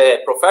of the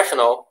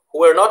professional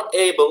who are not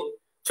able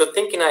to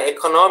think in an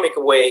economic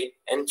way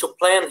and to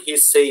plan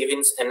his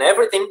savings and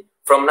everything,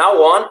 from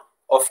now on,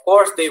 of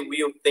course, they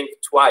will think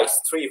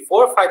twice, 3,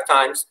 4, 5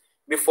 times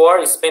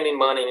before spending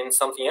money in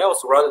something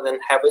else, rather than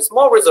have a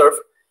small reserve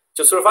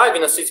to survive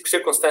in a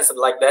circumstance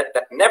like that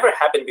never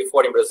happened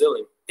before in Brazil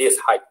in this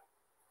height.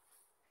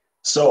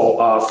 So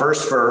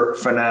first for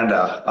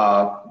Fernanda,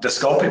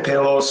 desculpe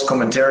pelos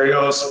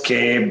comentarios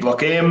que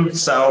bloqueiem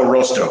seu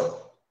rosto.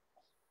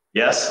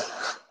 Yes?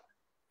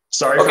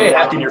 Sorry for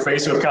blocking your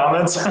face with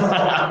comments.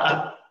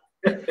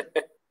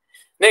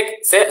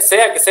 Nick,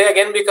 say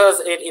again,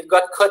 because it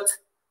got cut.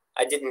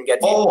 I didn't get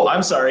it. Oh,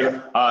 I'm sorry.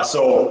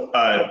 So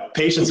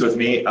patience with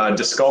me.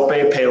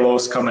 Desculpe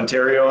pelos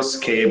comentarios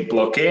que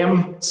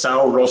bloqueiem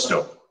seu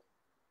rosto.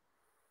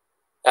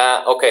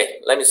 Okay,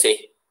 let me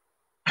see.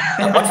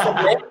 What's your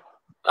name?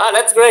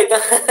 That's great.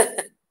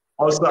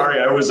 Oh,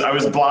 sorry. I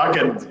was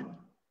blocking.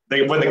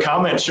 When the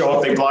comments show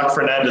up, they block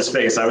Fernanda's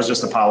face. I was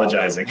just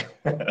apologizing.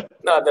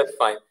 No, that's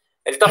fine.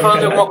 Ele tá falando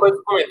de alguma coisa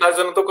nos comentários,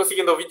 eu não tô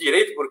conseguindo ouvir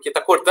direito, porque tá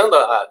cortando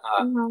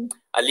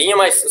a linha,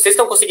 mas vocês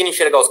estão conseguindo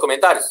enxergar os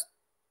comentários?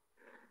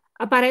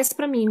 Aparece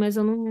pra mim, mas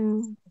eu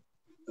não...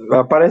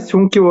 Aparece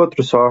um que o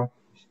outro só.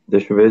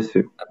 Deixa eu ver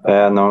se...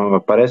 não,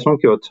 aparece um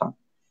que o outro só.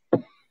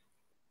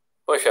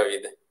 Poxa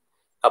vida.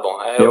 Tá bom.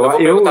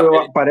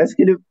 Parece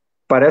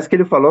que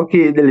ele falou que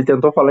ele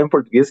tentou falar em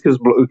português que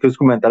os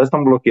comentários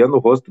estão bloqueando o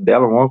rosto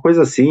dela, uma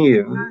coisa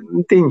assim, não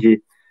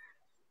entendi.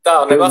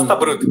 Tá, o negócio tá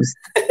bruto.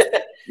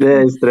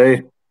 É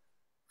estranho.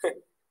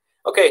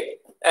 Okay,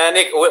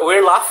 Nick,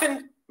 we're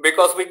laughing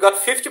because we got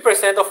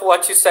 50% of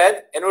what you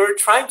said, and we're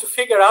trying to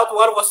figure out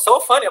what was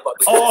so funny about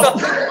this. Oh.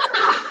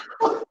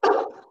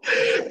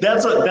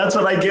 That's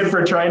what I get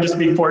for trying to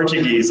speak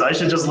Portuguese. I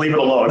should just leave it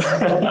alone.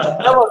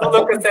 No,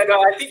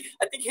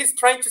 I think he's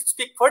trying to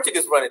speak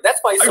Portuguese, Ronnie. That's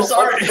why it's so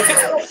sorry.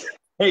 funny.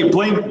 Hey,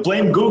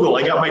 blame Google.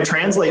 I got my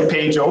translate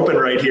page open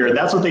right here.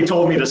 That's what they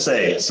told me to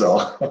say. So.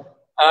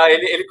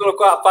 Ele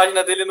colocou a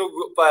página dele no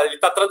Google. Ele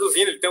tá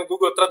traduzindo. Ele tem um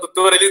Google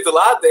Tradutor ali do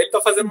lado. Ele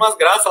tá fazendo umas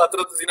graças lá,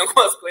 traduzindo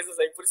algumas coisas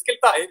aí. Por isso que ele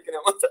tá rindo, que nem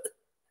uma...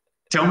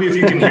 Tell me if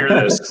you can hear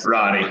this,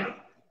 Ronnie.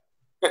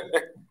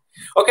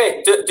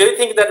 Okay, do you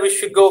think that we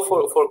should go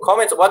for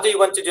comments? What do you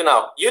want to do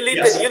now? You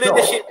lead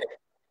the sheet.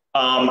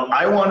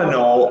 I want to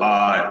know,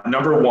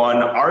 number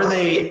one,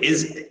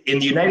 in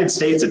the United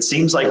States, it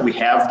seems like we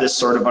have this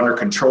sort of under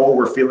control.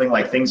 We're feeling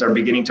like things are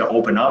beginning to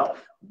open up.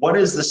 What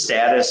is the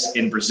status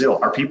in Brazil?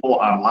 Are people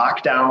on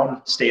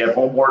lockdown,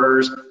 stay-at-home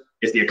orders?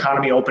 Is the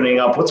economy opening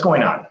up? What's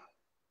going on?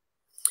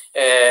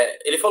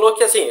 Ele falou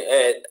que, assim,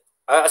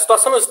 a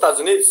situação nos Estados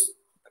Unidos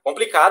é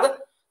complicada,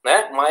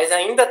 né? Mas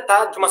ainda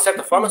está, de uma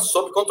certa forma,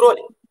 sob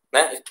controle,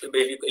 né?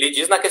 Ele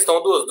diz na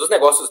questão dos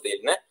negócios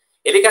dele, né?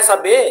 Ele quer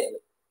saber,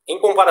 em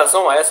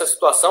comparação a essa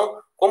situação,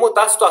 como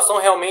está a situação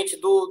realmente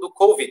do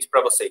COVID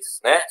para vocês,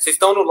 né? Vocês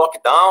estão no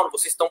lockdown,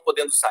 vocês estão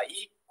podendo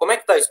sair? Como é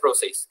que está isso para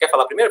vocês? Quer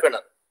falar primeiro,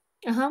 Fernanda?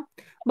 Uhum.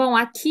 Bom,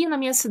 aqui na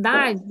minha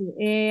cidade,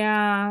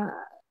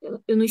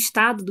 no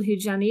estado do Rio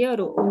de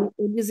Janeiro,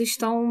 eles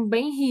estão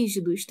bem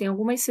rígidos. Tem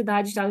algumas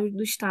cidades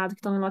do estado que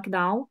estão em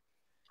lockdown.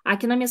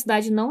 Aqui na minha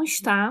cidade não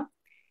está.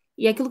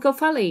 E aquilo que eu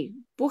falei,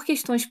 por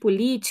questões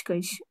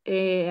políticas,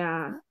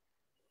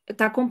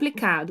 tá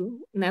complicado,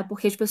 né?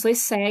 Porque as pessoas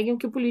seguem o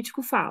que o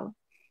político fala.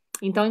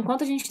 Então,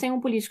 enquanto a gente tem um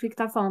político que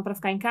está falando para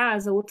ficar em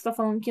casa, o outro está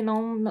falando que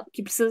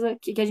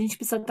a gente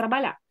precisa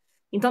trabalhar.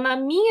 Então, na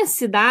minha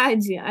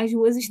cidade, as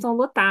ruas estão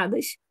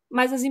lotadas,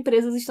 mas as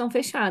empresas estão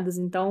fechadas.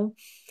 Então,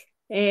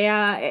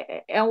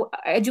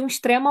 é de um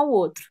extremo ao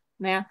outro,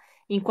 né?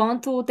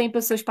 Enquanto tem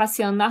pessoas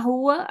passeando na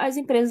rua, as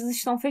empresas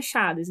estão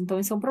fechadas. Então,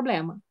 isso é um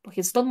problema.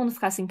 Porque se todo mundo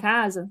ficasse em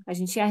casa, a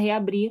gente ia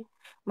reabrir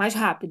mais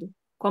rápido.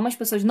 Como as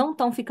pessoas não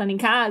estão ficando em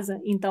casa,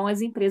 então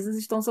as empresas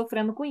estão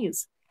sofrendo com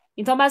isso.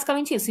 Então,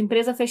 basicamente isso.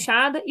 Empresa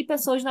fechada e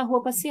pessoas na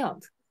rua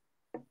passeando.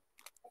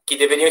 Que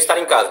deveriam estar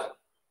em casa.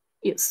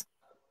 Isso.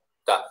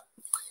 Tá.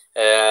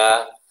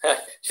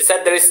 She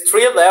said there is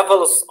 3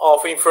 levels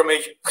of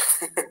information.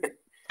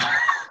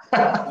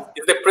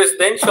 Is the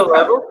presidential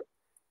level,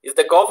 is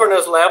the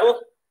governor's level,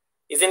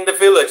 is in the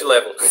village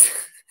level.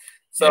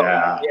 So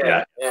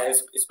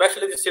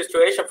especially the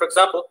situation, for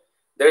example,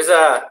 there's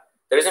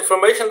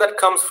information that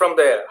comes from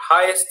the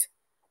highest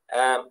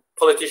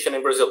politician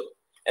in Brazil,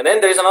 and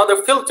then there's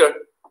another filter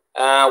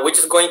which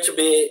is going to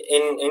be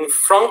in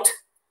front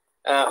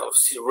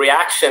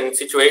reaction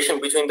situation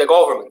between the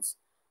governments.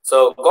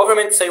 So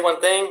government say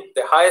one thing,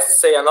 the highest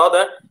say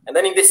another, and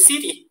then in the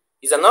city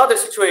is another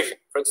situation.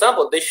 For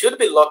example, they should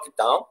be locked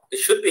down, they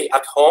should be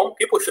at home,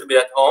 people should be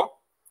at home,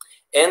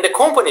 and the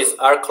companies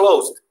are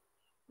closed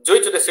due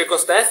to the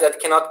circumstance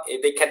that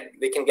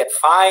they can get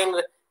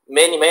fined,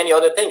 many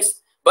other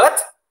things.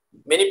 But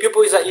many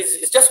people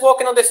is just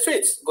walking on the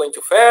streets, going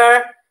to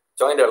fair,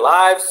 enjoying their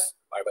lives,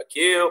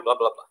 barbecue, blah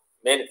blah blah,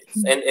 many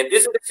things. And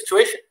this is the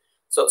situation.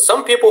 So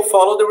some people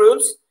follow the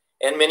rules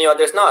and many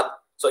others not.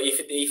 So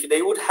if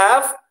they would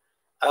have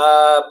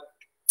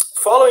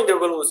following the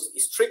rules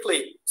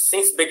strictly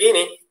since the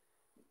beginning,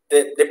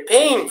 the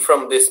pain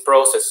from this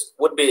process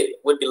would be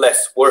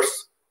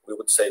worse, we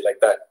would say like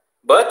that.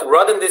 But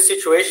rather than this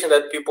situation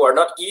that people are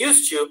not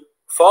used to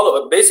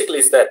follow, basically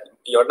is that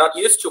you're not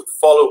used to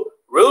follow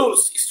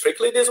rules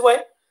strictly this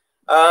way,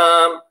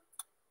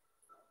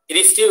 it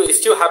is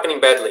still happening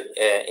badly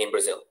in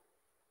Brazil.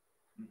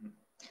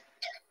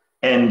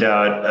 And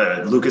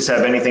Lucas,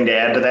 have anything to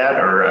add to that,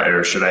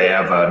 or should I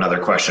have another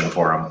question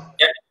for him?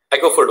 Yeah, I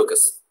go for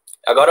Lucas.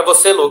 Agora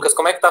você, Lucas,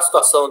 como é que está a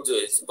situação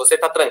de você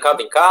está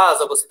trancado em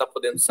casa, você está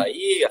podendo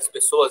sair, as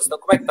pessoas, então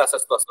como é que está essa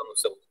situação no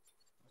seu?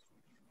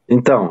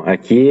 Então,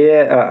 aqui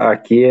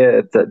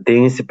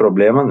tem esse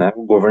problema, né?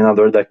 O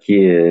governador daqui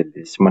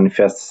ele se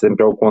manifesta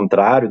sempre ao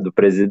contrário do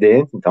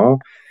presidente, então,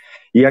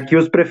 e aqui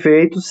os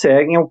prefeitos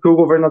seguem o que o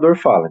governador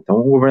fala. Então,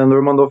 o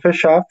governador mandou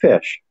fechar,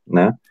 fecha,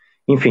 né?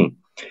 Enfim,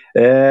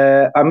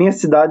 a minha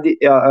cidade,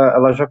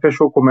 ela já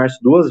fechou o comércio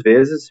 2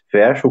 vezes,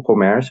 fecha o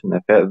comércio, né?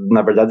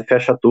 Na verdade,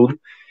 fecha tudo.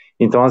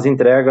 Então, as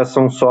entregas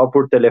são só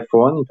por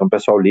telefone, então o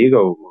pessoal liga,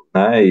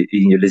 né?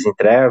 E eles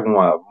entregam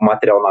o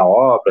material na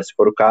obra, se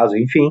for o caso,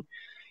 enfim.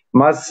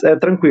 Mas é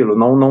tranquilo,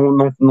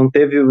 não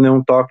teve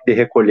nenhum toque de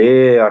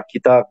recolher, aqui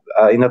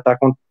ainda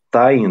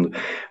tá indo. Para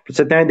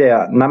você ter uma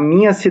ideia, na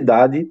minha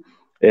cidade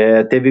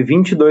teve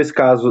 22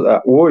 casos,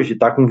 hoje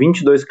está com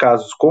 22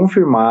 casos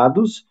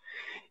confirmados,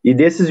 e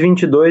desses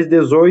 22,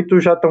 18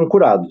 já estão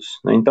curados,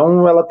 né?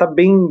 Então ela está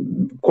bem,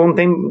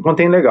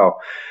 contém legal.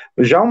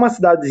 Já uma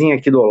cidadezinha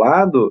aqui do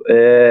lado,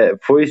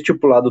 foi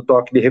estipulado o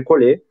toque de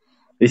recolher,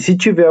 e se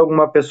tiver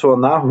alguma pessoa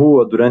na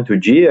rua durante o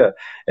dia,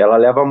 ela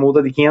leva a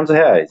multa de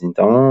R$500.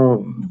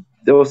 Então,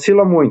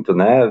 oscila muito,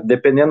 né?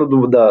 Dependendo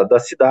da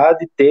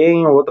cidade,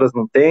 tem, outras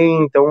não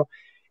tem. Então,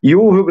 e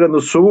o Rio Grande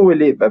do Sul,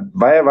 ele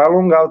vai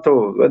alongar,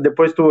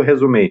 depois tu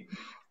resumir.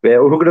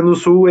 O Rio Grande do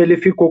Sul, ele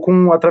ficou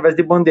através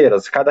de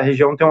bandeiras. Cada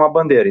região tem uma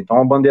bandeira. Então,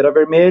 a bandeira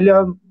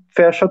vermelha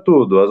fecha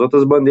tudo. As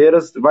outras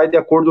bandeiras vai de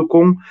acordo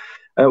com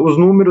os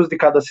números de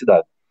cada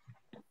cidade.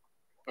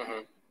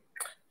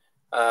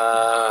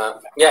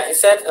 Yeah, he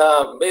said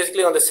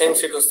basically on the same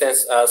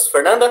circumstance as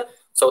Fernanda.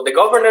 So the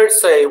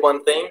governors say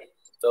one thing,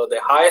 so the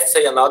highest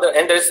say another,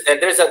 and there's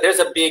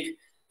a big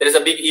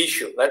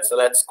issue.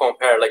 Let's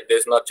compare like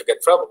this, not to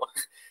get trouble,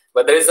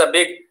 but there is a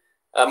big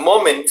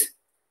moment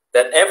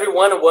that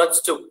everyone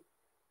wants to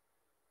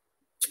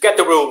get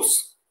the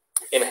rules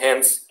in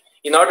hands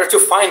in order to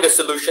find a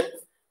solution.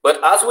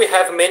 But as we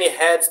have many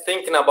heads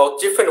thinking about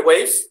different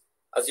ways,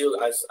 as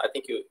I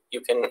think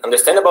you can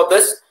understand about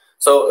this.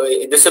 So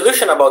the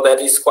solution about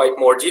that is quite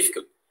more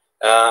difficult.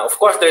 Of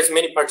course, there's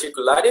many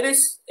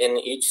particularities in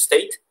each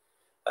state,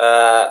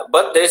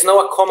 but there is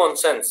no common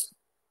sense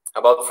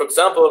about, for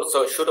example,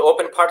 so should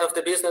open part of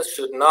the business,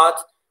 should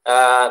not,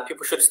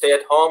 people should stay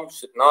at home,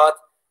 should not,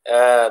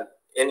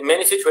 in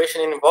many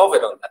situations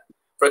involved on that.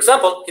 For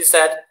example, he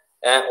said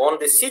on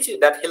the city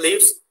that he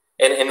lives,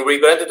 in Rio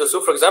Grande do Sul,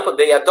 for example,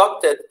 they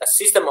adopted a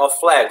system of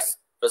flags.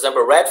 For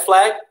example, red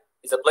flag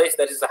is a place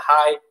that is a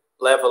high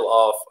level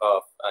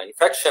of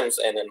infections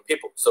and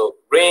people. So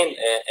green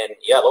and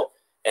yellow,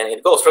 and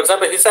it goes. For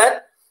example, he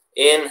said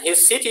in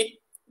his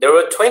city, there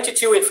were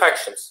 22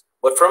 infections,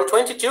 but from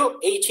 22,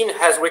 18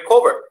 has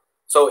recovered.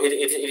 So it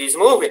is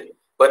moving.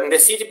 But in the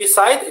city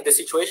beside, the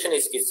situation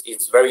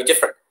is very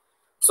different.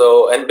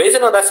 So, and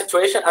based on that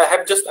situation, I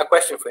have just a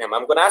question for him.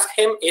 I'm going to ask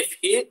him if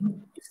he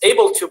is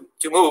able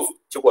to move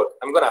to work.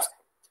 I'm going to ask him.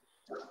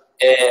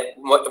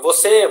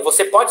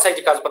 Você pode sair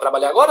de casa para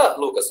trabalhar agora,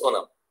 Lucas, ou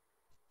não?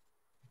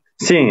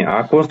 Sim,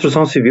 a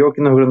construção civil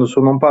aqui no Rio Grande do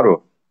Sul não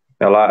parou.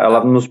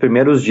 Ela nos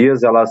primeiros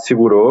dias, ela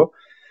segurou,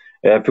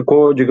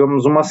 ficou,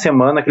 digamos, uma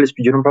semana que eles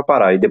pediram para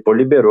parar, e depois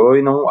liberou,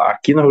 e não,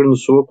 aqui no Rio Grande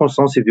do Sul a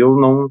construção civil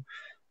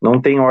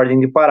não tem ordem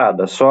de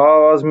parada,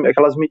 só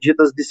aquelas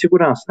medidas de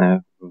segurança, né,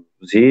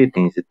 os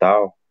itens e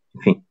tal,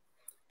 enfim.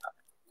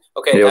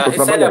 Okay, eu tô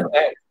trabalhando.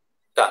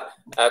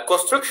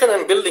 Construction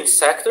and building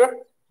sector,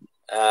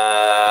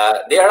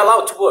 they are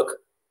allowed to work.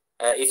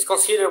 It's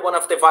considered one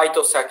of the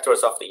vital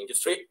sectors of the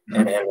industry,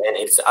 and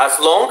it's as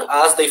long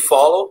as they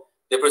follow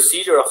the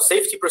procedure of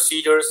safety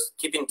procedures,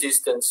 keeping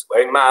distance,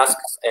 wearing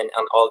masks, and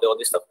all the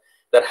other stuff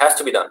that has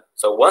to be done.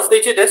 So once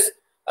they do this,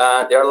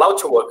 they're allowed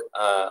to work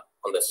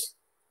on this.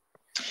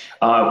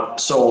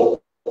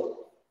 So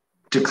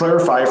to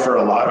clarify for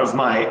a lot of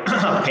my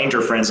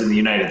painter friends in the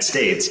United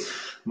States,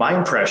 my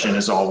impression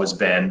has always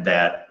been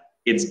that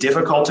it's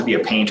difficult to be a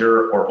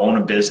painter or own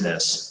a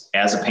business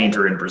as a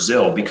painter in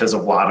Brazil because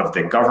of a lot of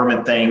the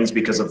government things,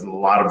 because of a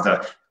lot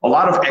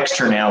of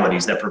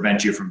externalities that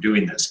prevent you from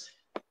doing this.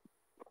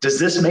 Does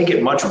this make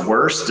it much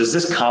worse? Does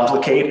this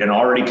complicate an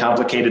already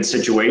complicated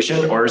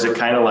situation, or is it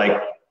kind of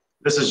like,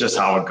 this is just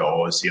how it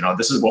goes,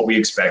 this is what we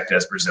expect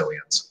as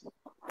Brazilians?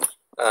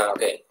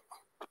 Okay.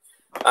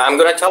 I'm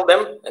going to tell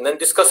them and then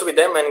discuss with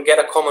them and get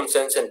a common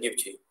sense and give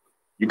to you.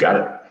 You got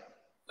it.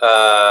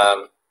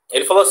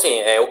 Ele falou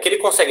assim, o que ele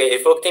consegue, ele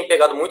falou que tem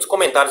pegado muitos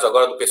comentários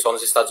agora do pessoal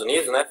nos Estados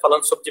Unidos, né,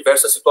 falando sobre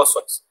diversas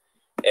situações.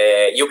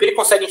 E o que ele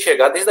consegue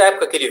enxergar desde a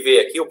época que ele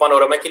veio aqui, o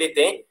panorama que ele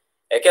tem,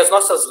 é que as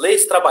nossas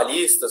leis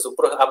trabalhistas,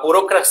 a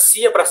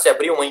burocracia para se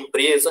abrir uma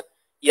empresa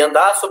e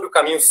andar sobre o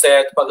caminho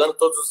certo, pagando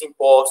todos os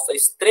impostos, é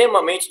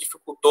extremamente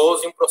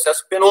dificultoso e um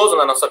processo penoso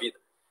na nossa vida,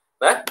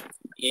 né?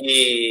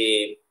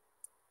 E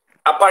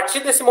a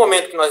partir desse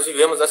momento que nós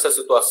vivemos essa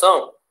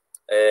situação,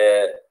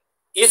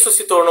 isso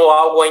se tornou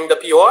algo ainda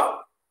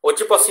pior, ou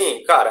tipo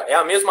assim, cara, é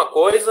a mesma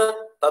coisa,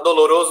 tá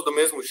doloroso do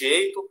mesmo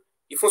jeito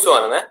e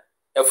funciona, né?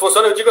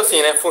 Funciona, eu digo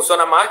assim, né?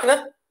 Funciona a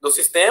máquina do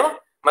sistema,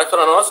 mas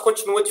para nós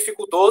continua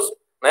dificultoso,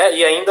 né?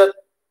 E ainda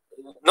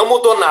não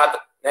mudou nada,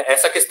 né?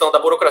 Essa questão da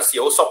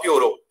burocracia, ou só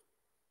piorou?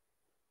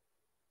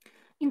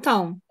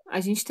 Então, a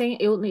gente tem,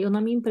 eu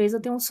na minha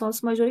empresa tenho um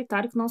sócio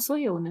majoritário que não sou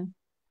eu, né?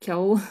 Que é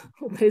o,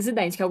 o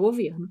presidente, que é o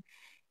governo.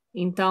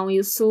 Então,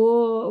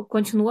 isso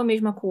continua a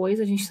mesma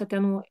coisa. A gente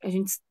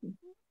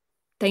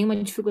tem uma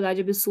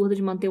dificuldade absurda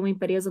de manter uma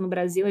empresa no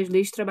Brasil. As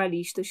leis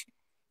trabalhistas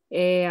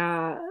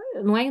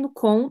não é indo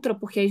contra,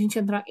 porque a gente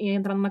ia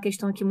entrar numa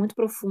questão aqui muito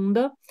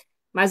profunda,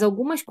 mas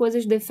algumas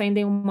coisas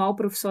defendem o mal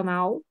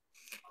profissional.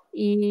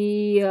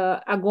 E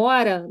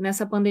agora,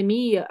 nessa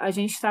pandemia, a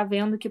gente está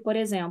vendo que, por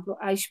exemplo,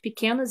 as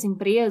pequenas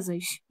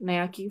empresas,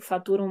 né, que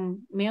faturam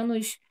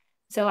menos,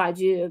 sei lá,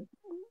 de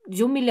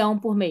 1 milhão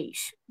por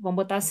mês, vamos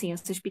botar assim,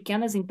 essas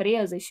pequenas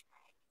empresas,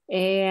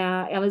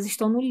 elas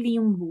estão no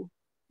limbo.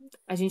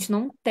 A gente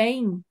não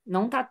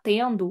está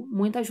tendo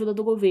muita ajuda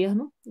do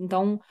governo,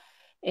 então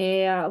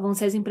vão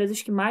ser as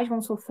empresas que mais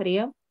vão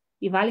sofrer.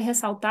 E vale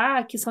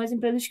ressaltar que são as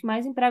empresas que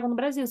mais empregam no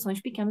Brasil, são as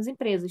pequenas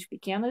empresas,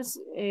 pequenas,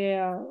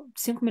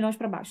 5 milhões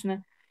para baixo, né?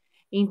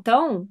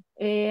 Então,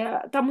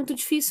 tá muito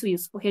difícil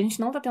isso, porque a gente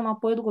não está tendo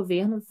apoio do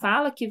governo,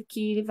 fala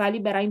que vai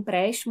liberar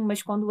empréstimo,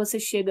 mas quando você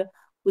chega,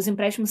 os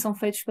empréstimos são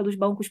feitos pelos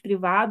bancos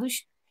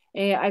privados,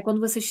 aí quando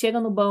você chega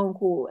no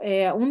banco,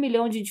 1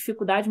 milhão de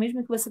dificuldades,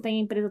 mesmo que você tenha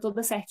a empresa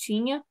toda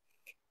certinha.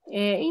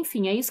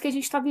 Enfim, é isso que a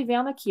gente está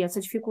vivendo aqui,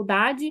 essa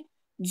dificuldade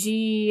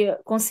de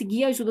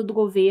conseguir a ajuda do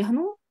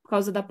governo por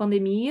causa da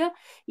pandemia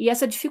e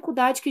essa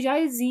dificuldade que já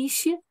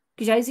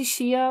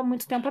existia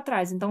muito tempo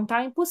atrás. Então,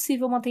 tá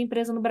impossível manter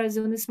empresa no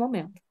Brasil nesse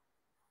momento.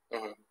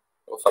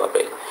 Vou falar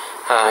para ele.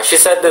 She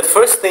said that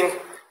first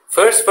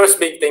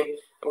big thing,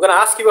 I'm going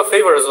to ask you a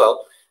favor as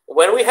well.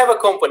 When we have a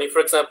company,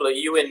 for example,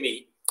 you and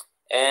me,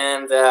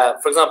 and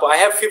for example, I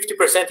have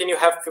 50% and you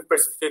have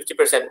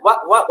 50%.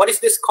 What is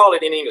this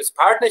called in English?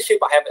 Partnership?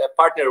 I have a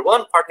partner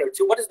 1, partner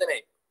 2. What is the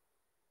name?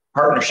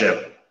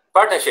 Partnership.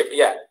 Partnership,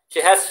 yeah.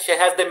 She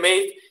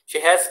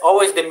has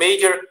always the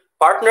major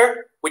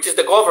partner, which is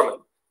the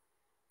government.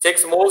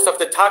 Takes most of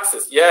the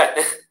taxes, yeah.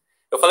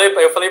 Eu falei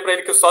para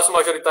ele que o sócio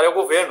majoritário é o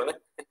governo, né?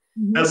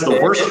 That's the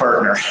worst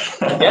partner.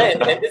 Yeah,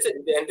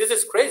 and this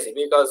is crazy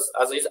because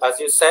as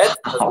we said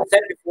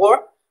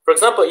before, for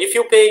example, if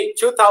you pay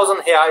 2,000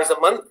 reais a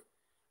month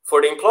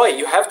for the employee,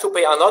 you have to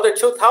pay another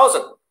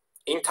 2,000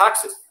 in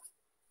taxes.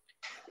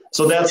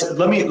 So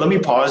let me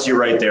pause you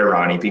right there,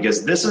 Ronnie,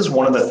 because this is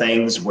one of the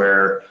things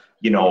where,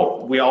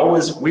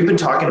 we've been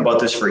talking about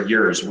this for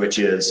years, which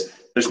is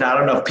there's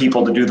not enough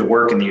people to do the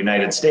work in the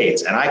United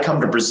States. And I come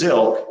to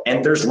Brazil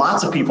and there's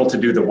lots of people to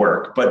do the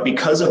work, but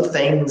because of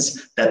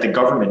things that the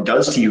government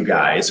does to you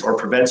guys or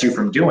prevents you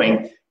from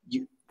doing,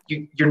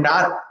 you're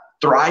not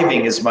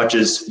thriving as much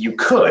as you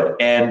could.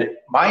 And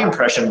my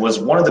impression was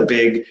one of the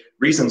big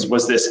reasons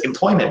was this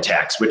employment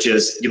tax, which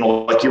is,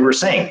 like you were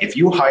saying, if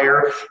you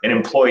hire an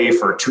employee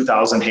for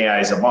 2,000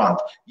 reais a month,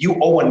 you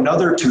owe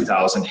another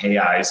 2,000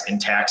 reais in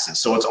taxes.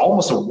 So it's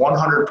almost a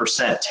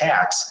 100%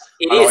 tax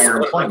on all your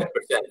employment.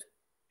 100%.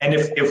 And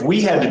if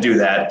we had to do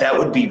that, that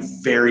would be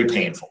very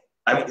painful.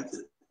 I mean,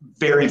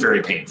 very,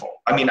 very painful.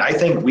 I mean, I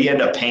think we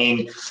end up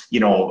paying,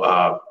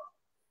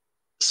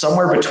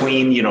 somewhere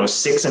between,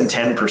 6 and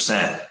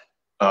 10%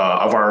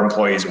 of our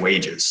employees'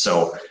 wages.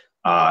 So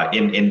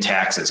in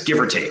taxes, give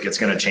or take, it's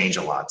going to change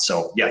a lot.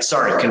 So yeah,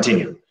 sorry,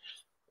 continue.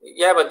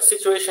 Yeah, but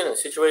situation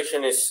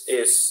is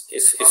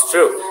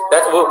true.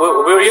 That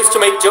we're used to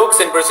make jokes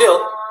in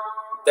Brazil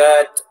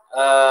that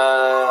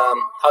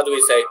how do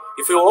we say?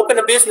 If we open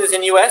a business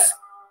in US,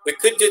 we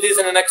could do this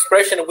in an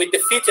expression with the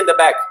feet in the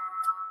back,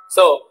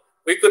 so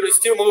we could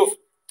still move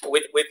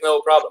with no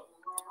problem.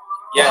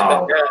 Yeah,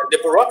 wow. The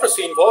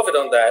bureaucracy involved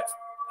on that.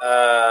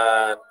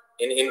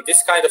 In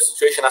this kind of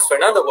situation, as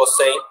Fernanda was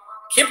saying,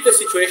 keep the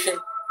situation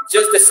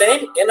just the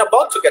same and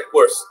about to get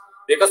worse.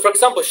 Because, for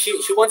example, she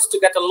wants to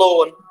get a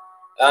loan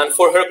and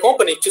for her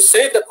company, to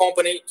save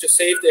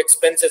the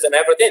expenses and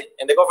everything.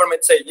 And the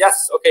government say,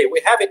 yes, okay,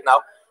 we have it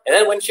now. And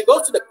then when she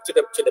goes to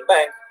the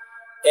bank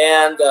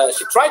and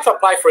she tried to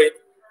apply for it,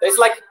 there's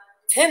like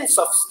tens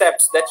of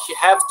steps that she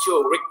has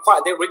to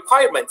require, the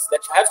requirements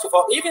that she has to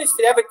follow. Even if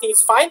everything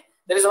is fine,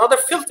 there is another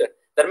filter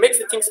that makes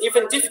the things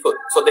even difficult.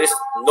 So there is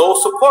no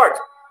support.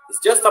 It's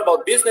just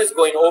about business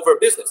going over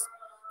business.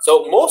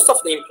 So most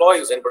of the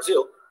employees in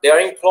Brazil, they are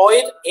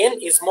employed in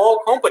small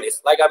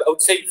companies, like I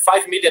would say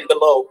 5 million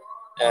below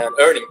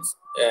earnings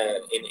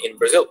in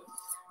Brazil.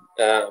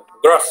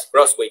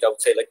 Gross weight, I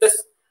would say like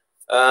this.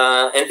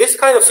 And this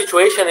kind of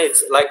situation,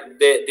 it's like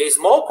the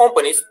small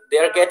companies, they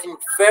are getting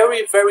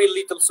very, very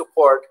little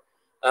support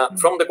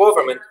from the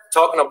government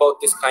talking about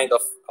this kind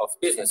of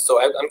business.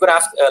 So I'm going to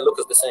ask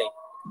Lucas the same.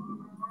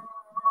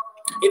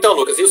 Então,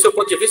 Lucas, e o seu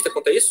ponto de vista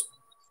quanto a isso?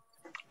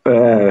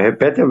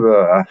 Repete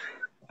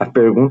a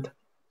pergunta.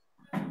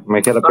 Como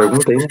é que era a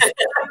pergunta aí?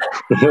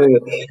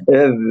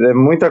 É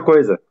muita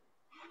coisa.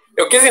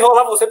 Eu quis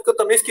enrolar você porque eu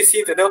também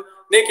esqueci, entendeu?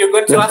 Nick, you're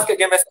going to ask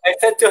again. I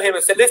said to him, I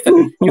said, listen,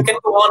 you can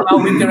go on now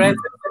with your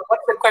answer.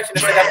 What's the question?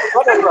 I said, I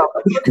forgot about.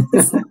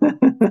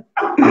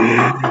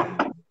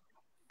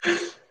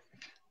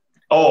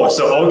 Oh,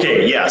 so,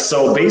 okay, yeah.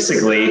 So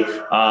basically,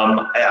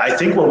 I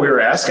think what we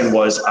were asking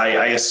was,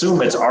 I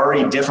assume it's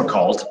already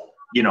difficult,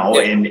 you know,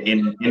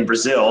 in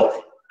Brazil.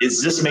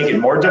 Is this make it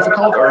more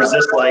difficult, or is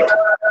this like,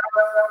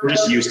 we're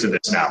just used to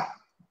this now?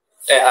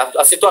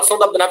 A situação,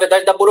 na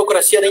verdade, da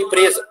burocracia da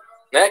empresa.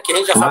 Né? Que a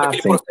gente já sabe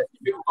aquele processo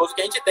dificultoso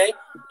que a gente tem,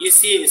 e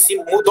se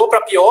mudou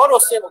para pior ou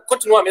se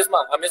continua a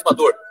mesma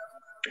dor?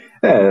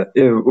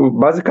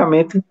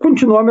 Basicamente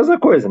continua a mesma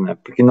coisa, né?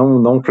 Porque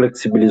não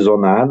flexibilizou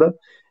nada.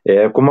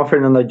 Como a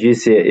Fernanda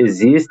disse,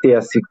 existe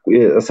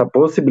essa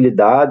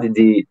possibilidade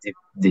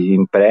de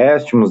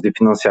empréstimos, de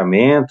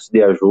financiamentos,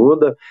 de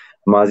ajuda,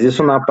 mas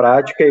isso na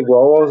prática é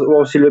igual ao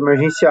auxílio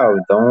emergencial.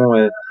 Então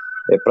é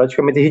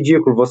praticamente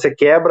ridículo. Você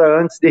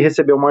quebra antes de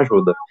receber uma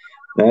ajuda.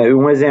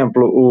 Um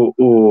exemplo,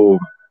 o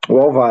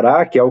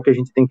alvará, que é o que a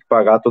gente tem que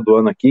pagar todo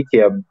ano aqui,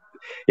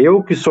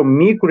 eu que sou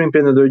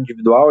microempreendedor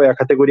individual, é a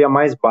categoria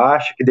mais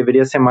baixa, que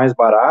deveria ser mais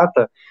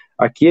barata,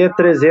 aqui é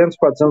 300,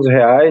 400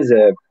 reais,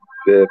 e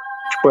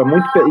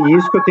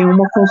isso que eu tenho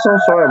uma função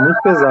só, é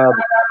muito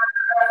pesado.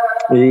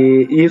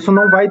 E isso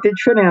não vai ter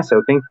diferença,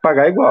 eu tenho que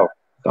pagar igual.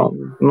 Então,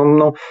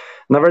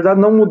 na verdade,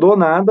 não mudou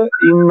nada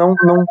e não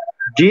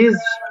diz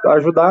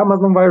ajudar,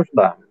 mas não vai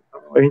ajudar.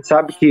 Então, a gente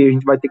sabe que a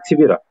gente vai ter que se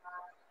virar.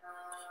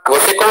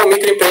 Você, como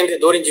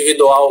microempreendedor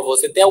individual,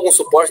 você tem algum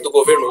suporte do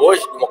governo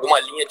hoje? Alguma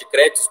linha de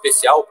crédito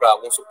especial para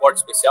algum suporte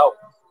especial?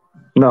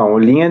 Não,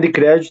 linha de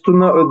crédito,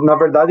 na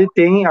verdade,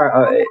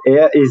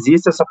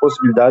 existe essa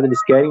possibilidade, eles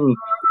querem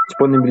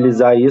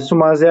disponibilizar isso,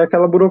 mas é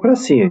aquela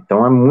burocracia,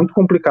 então é muito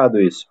complicado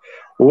isso.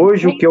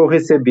 Hoje, o que eu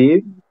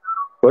recebi...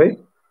 Oi?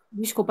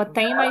 Desculpa,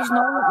 tem, mas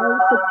não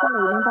está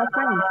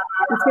saindo.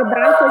 O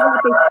Sebrae fez uma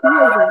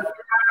pesquisa,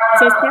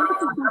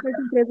 60% das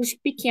empresas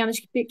pequenas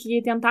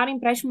que tentaram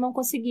empréstimo não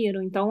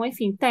conseguiram. Então,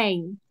 enfim,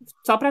 tem.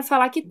 Só para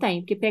falar que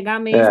tem, porque pegar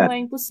mesmo é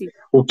impossível.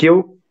 O que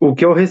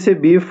eu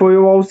recebi foi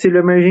o auxílio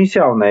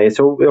emergencial, né?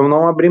 Esse eu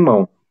não abri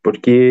mão,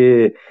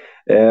 porque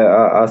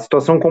a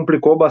situação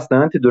complicou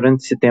bastante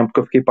durante esse tempo que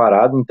eu fiquei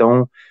parado.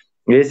 Então,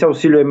 esse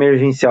auxílio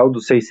emergencial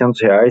dos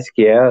R$600,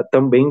 que é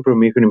também para o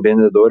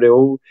microempreendedor,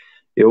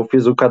 eu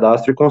fiz o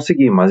cadastro e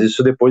consegui, mas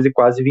isso depois de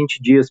quase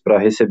 20 dias para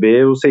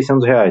receber os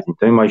R$600.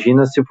 Então,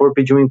 imagina se for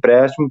pedir um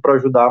empréstimo para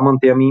ajudar a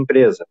manter a minha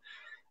empresa.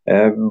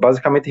 É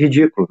basicamente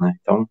ridículo, né?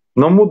 Então,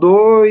 não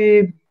mudou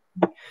e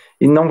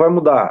não vai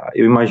mudar,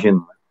 eu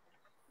imagino.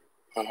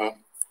 Uhum.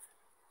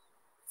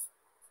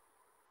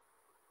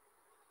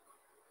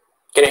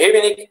 Can you hear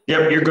me, Nick?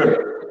 Yep, you're good.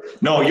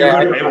 No, you're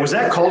good. Was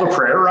that called a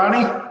prayer,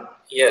 Ronnie?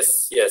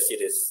 Yes,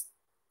 it is.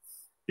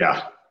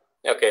 Yeah.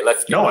 Okay,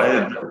 let's keep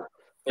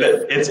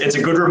It's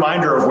a good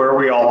reminder of where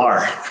we all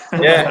are.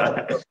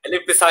 Yeah, I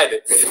live beside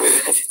it.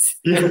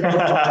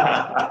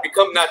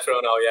 Become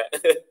natural now,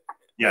 yeah.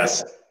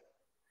 Yes.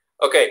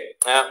 Okay,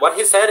 what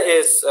he said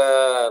is,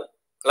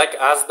 like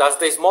as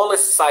the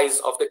smallest size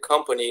of the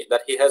company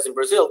that he has in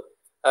Brazil,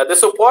 the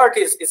support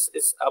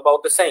is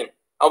about the same,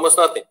 almost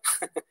nothing.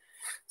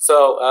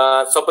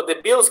 But the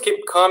bills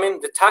keep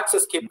coming, the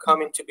taxes keep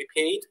coming to be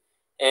paid,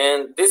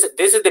 and this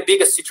is the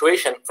biggest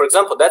situation. For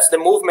example, that's the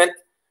movement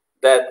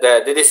that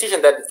the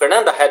decision that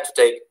Fernanda had to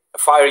take,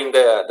 firing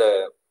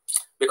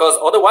because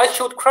otherwise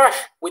she would crash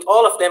with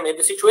all of them, and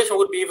the situation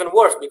would be even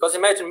worse. Because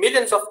imagine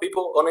millions of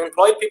people,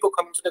 unemployed people,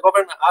 coming to the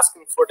government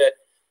asking for the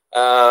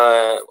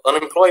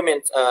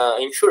unemployment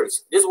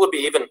insurance. This would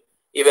be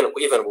even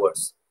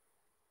worse.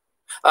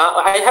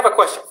 I have a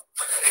question.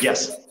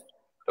 Yes.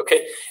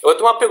 Ok? Eu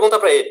tenho uma pergunta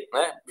para ele,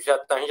 né?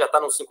 A gente já está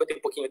nos 50 e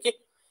pouquinho aqui.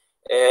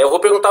 Eu vou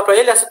perguntar para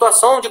ele a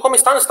situação de como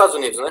está nos Estados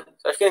Unidos, né?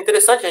 Acho que é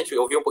interessante a gente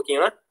ouvir um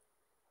pouquinho, né?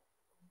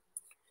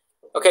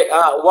 Okay,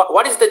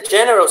 what is the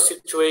general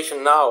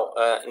situation now,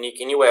 Nick,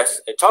 in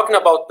US? Talking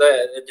about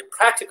the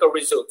practical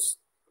results.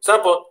 For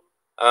example,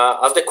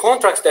 as the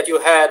contracts that you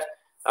had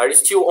are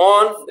still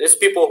on, there's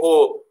people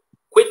who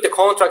quit the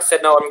contract,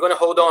 said, no, I'm going to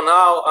hold on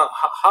now.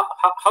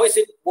 How is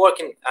it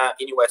working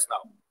in US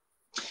now?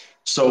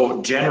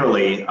 So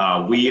generally,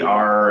 we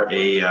are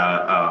a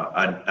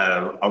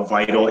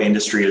vital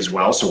industry as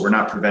well, so we're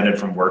not prevented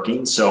from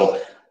working. So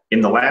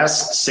in the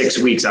last 6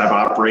 weeks, I've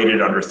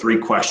operated under 3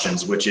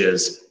 questions, which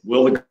is,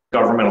 will the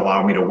government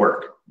allow me to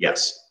work?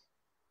 Yes.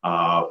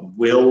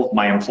 Will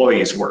my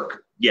employees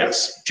work?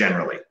 Yes,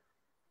 generally.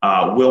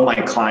 Will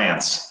my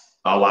clients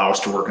allow us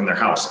to work in their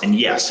house? And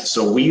yes.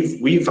 So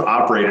we've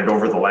operated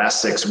over the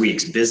last 6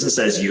 weeks, business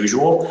as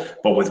usual,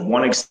 but with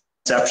one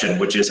exception,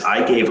 which is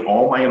I gave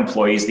all my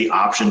employees the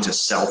option to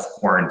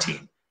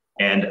self-quarantine.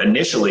 And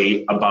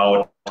initially,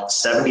 about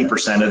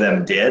 70% of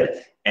them did.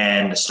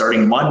 And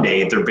starting Monday,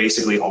 they're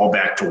basically all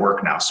back to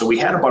work now. So we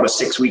had about a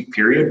 6-week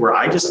period where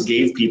I just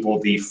gave people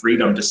the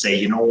freedom to say,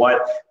 you know what,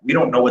 we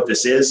don't know what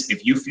this is. If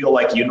you feel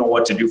like you know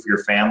what to do for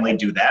your family,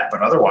 do that.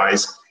 But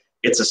otherwise,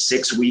 it's a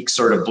 6-week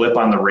sort of blip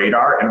on the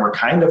radar, and we're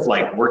kind of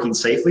like working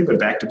safely, but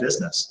back to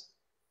business.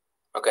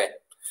 Ok.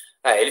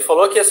 Ele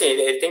falou que assim,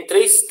 ele tem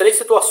três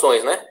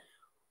situações, né?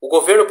 O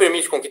governo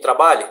permite com que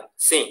trabalhe?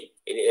 Sim.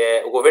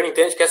 O governo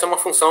entende que essa é uma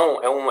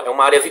função, é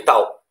uma área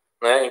vital,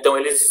 né? Então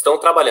eles estão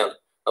trabalhando.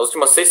 Nas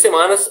últimas 6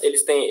 semanas,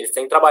 eles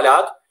têm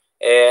trabalhado.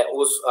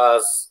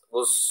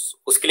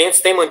 Os clientes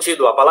têm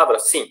mantido a palavra?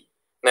 Sim.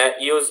 Né?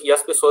 E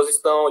as pessoas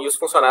e os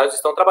funcionários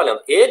estão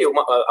trabalhando.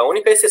 A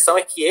única exceção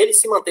é que ele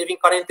se manteve em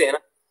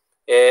quarentena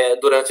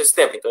durante esse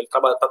tempo. Então, ele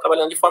está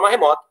trabalhando de forma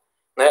remota.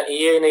 Né?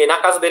 E na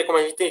casa dele, como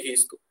a gente tem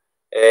visto,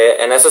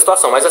 é nessa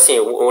situação. Mas,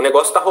 assim, o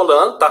negócio está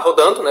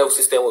rodando, né? O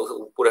sistema,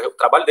 o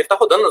trabalho dele está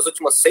rodando. Nas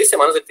últimas 6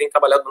 semanas, ele tem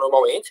trabalhado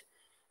normalmente,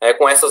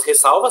 com essas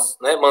ressalvas,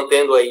 né?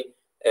 Mantendo aí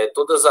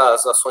todas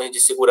as ações de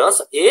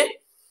segurança, e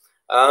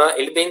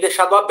ele tem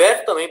deixado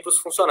aberto também para os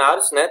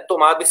funcionários, né,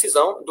 tomar a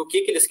decisão do que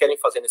eles querem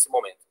fazer nesse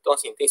momento. Então,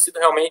 assim, tem sido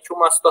realmente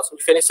uma situação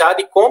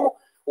diferenciada, e como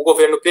o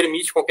governo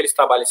permite com que eles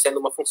trabalhem sendo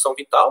uma função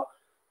vital,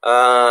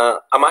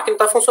 a máquina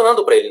está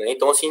funcionando para ele, né?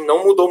 Então, assim,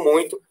 não mudou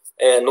muito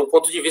no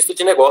ponto de vista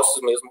de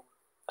negócios mesmo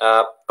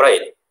para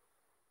ele.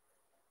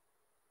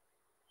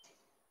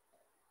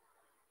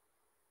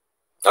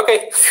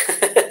 Ok.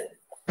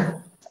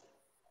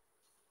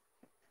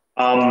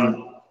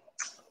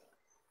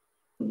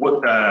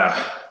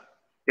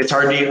 It's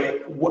hard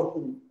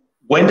to.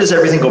 When does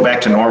everything go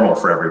back to normal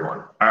for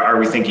everyone? Are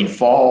we thinking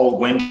fall,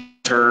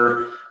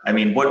 winter? I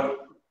mean,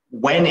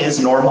 when is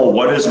normal?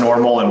 What is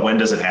normal, and when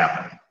does it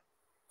happen?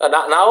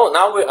 Now,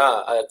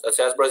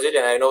 as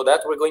Brazilian, I know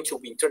that we're going to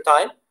winter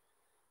time,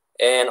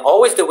 and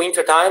always the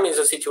winter time is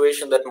a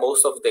situation that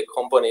most of the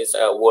companies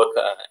work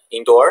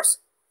indoors,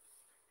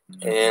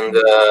 and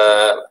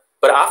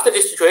but after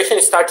this situation,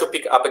 it starts to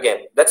pick up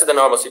again. That's the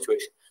normal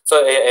situation. So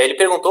ele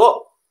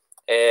perguntou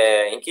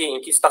em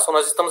que estação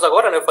nós estamos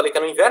agora, né? Eu falei que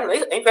é no inverno.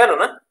 É inverno,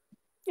 né?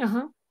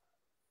 Uhum.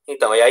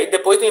 Então, e aí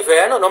depois do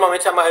inverno,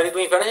 normalmente a maioria do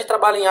inverno a gente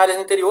trabalha em áreas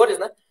interiores,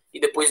 né? E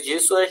depois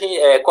disso a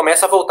gente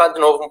começa a voltar de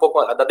novo um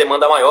pouco da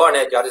demanda maior,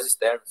 né? De áreas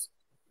externas.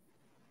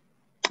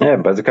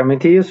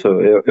 Basicamente isso.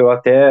 Eu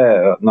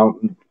até...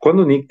 quando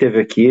o Nick esteve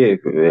aqui,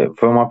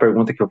 foi uma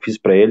pergunta que eu fiz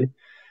para ele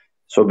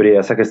sobre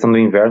essa questão do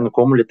inverno,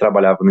 como ele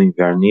trabalhava no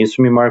inverno. E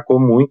isso me marcou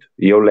muito.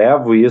 E eu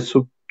levo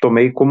isso,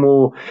 tomei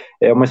como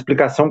uma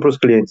explicação para os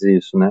clientes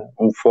isso, né?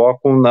 O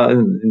foco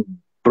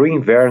para o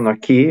inverno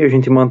aqui, a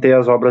gente manter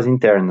as obras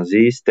internas,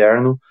 e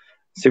externo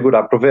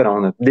segurar para o verão,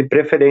 né? De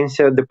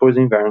preferência depois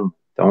do inverno.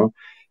 Então,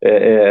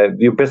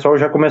 e o pessoal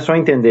já começou a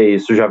entender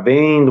isso, já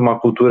vem de uma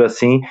cultura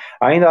assim.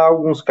 Ainda há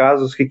alguns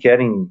casos que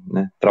querem,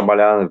 né,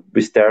 trabalhar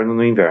externo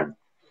no inverno.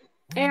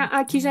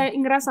 Aqui já é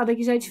engraçado,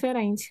 aqui já é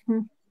diferente.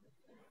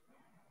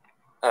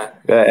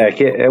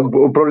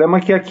 O problema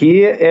é que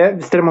aqui é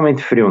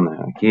extremamente frio,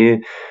 né?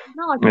 Aqui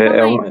não, aqui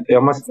também.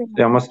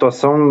 É uma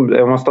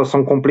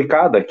situação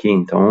complicada aqui,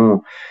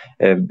 então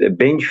é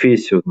bem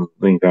difícil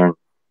no inverno.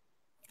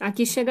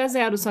 Aqui chega a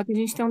 0, só que a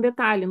gente tem um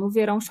detalhe: no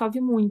verão chove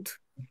muito.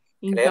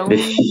 Então,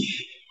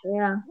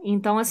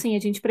 então assim, a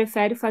gente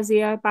prefere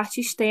fazer a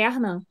parte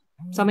externa,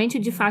 somente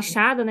de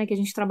fachada, né? Que a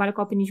gente trabalha com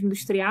alpinismo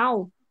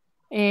industrial.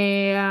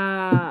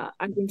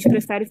 A gente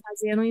prefere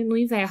fazer no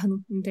inverno,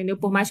 entendeu?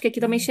 Por mais que aqui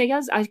também chega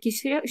a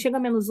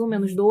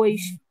 -1, -2.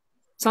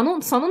 Só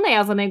não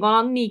neva, né? Igual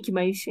lá no Nick,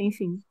 mas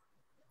enfim.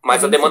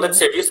 Mas a demanda de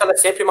serviço ela é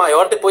sempre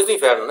maior depois do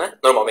inverno, né?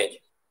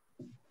 Normalmente.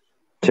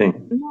 Sim.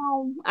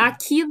 Não,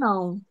 aqui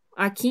não.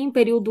 Aqui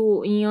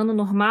em ano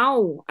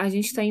normal, a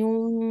gente tem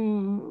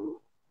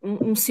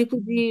um ciclo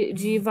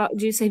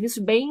de serviços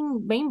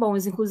bem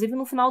bons, inclusive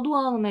no final do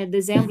ano, né?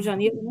 Dezembro,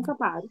 janeiro, nunca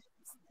para.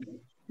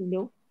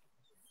 Entendeu?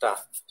 Tá,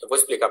 eu vou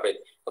explicar para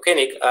ele. Okay,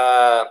 Nick.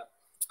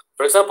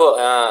 For example,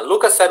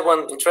 Lucas said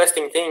one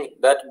interesting thing,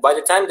 that by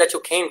the time that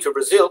you came to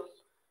Brazil,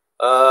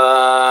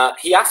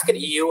 he asked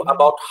you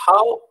about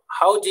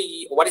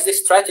what is the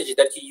strategy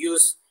that you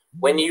use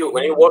when you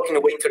work in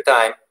the winter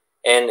time,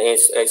 and a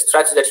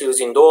strategy that you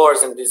use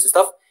indoors and this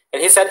stuff.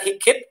 And he said he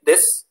kept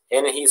this,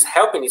 and he's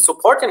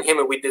supporting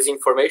him with this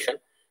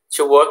information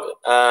to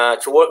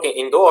work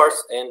indoors,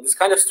 and this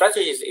kind of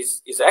strategy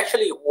is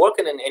actually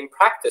working in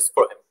practice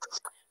for him.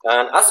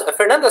 And as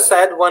Fernanda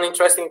said, one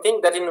interesting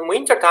thing, that in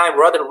winter time,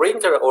 rather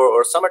winter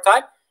or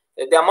summertime,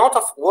 the amount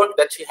of work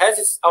that she has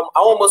is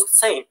almost the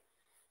same,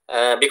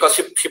 because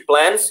she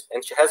plans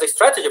and she has a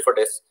strategy for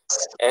this,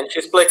 and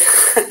she's split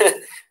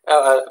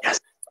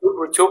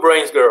two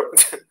brains, girl.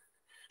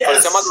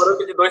 Você é uma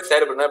garota de 2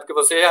 cérebros, né? Porque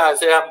você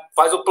já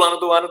faz o plano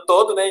do ano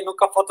todo, né? E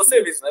nunca falta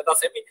serviço, né? Tá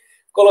sempre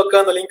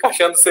colocando ali,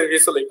 encaixando o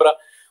serviço ali para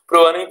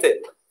o ano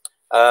inteiro.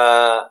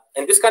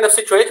 In this kind of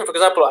situation, for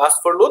example, as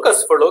for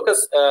Lucas,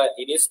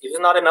 it is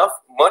not enough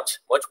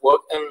much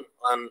work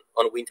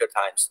on winter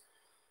times.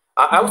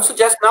 I would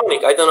suggest now,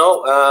 Nick, I don't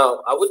know,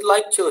 I would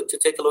like to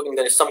take a look and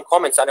there's some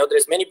comments. I know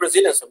there's many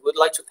Brazilians who would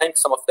like to thank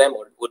some of them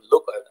or would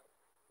look at them.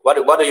 What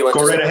do you want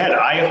Go to right say? ahead.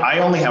 I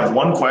only have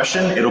one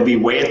question. It'll be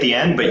way at the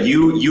end, but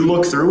you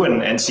look through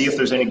and see if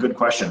there's any good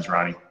questions,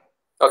 Ronnie.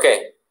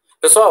 Ok.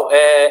 Pessoal,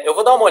 eu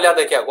vou dar uma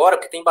olhada aqui agora,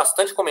 porque tem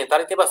bastante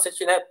comentário e tem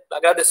bastante, né?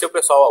 Agradecer o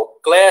pessoal, o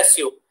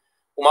Clécio,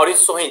 o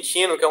Maurício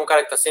Sorrentino, que é um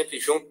cara que está sempre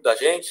junto da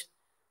gente,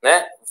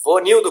 né?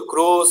 Vonildo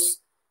Cruz,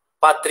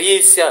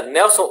 Patrícia,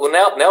 Nelson,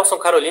 Nelson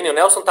Carolina, o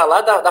Nelson tá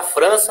lá da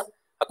França,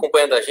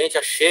 acompanhando a gente,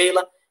 a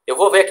Sheila. Eu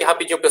vou ver aqui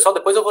rapidinho, pessoal,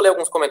 depois eu vou ler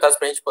alguns comentários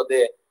para a gente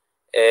poder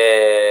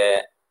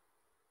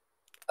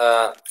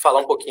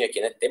falar um pouquinho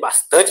aqui, né? Tem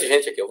bastante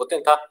gente aqui, eu vou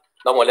tentar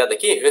dar uma olhada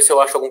aqui, ver se eu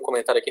acho algum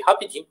comentário aqui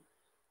rapidinho,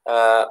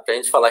 para a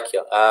gente falar aqui,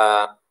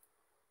 ó.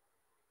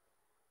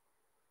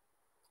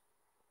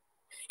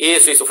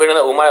 Isso,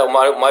 o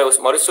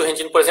Maurício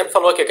Sorrentino, por exemplo,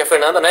 falou aqui que a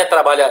Fernanda, né,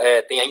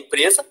 trabalha, tem a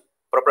empresa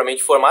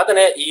propriamente formada,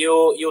 né, e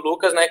o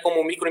Lucas, né,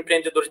 como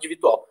microempreendedor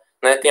individual,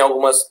 né, tem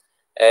algumas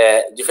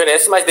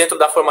diferenças, mas dentro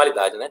da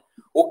formalidade, né.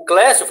 O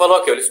Clécio falou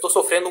aqui, eu estou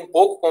sofrendo um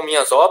pouco com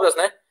minhas obras,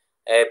 né,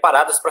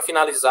 paradas para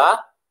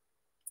finalizar,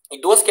 e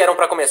duas que eram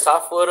para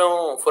começar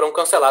foram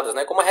canceladas,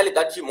 né, como a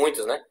realidade de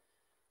muitas, né.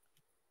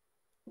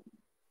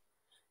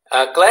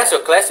 Clécio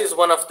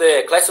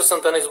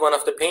Santana is one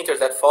of the painters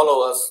that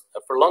follow us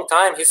for a long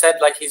time. He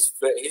said like he's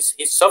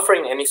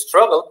suffering and he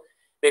struggled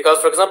because,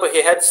 for example,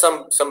 he had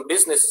some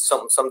business,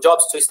 some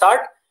jobs to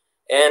start,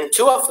 and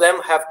two of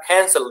them have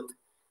canceled,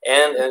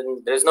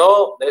 and there's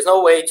no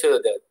way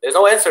there's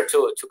no answer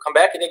to come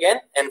back in again.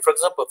 And for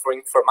example, for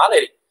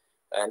informality,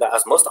 and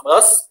as most of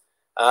us,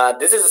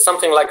 this is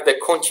something like the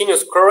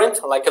continuous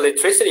current, like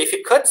electricity. If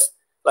it cuts,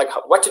 like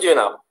what to do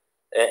now?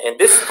 And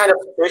this kind of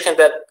situation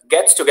that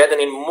gets together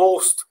in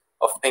most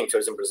of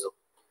painters in Brazil.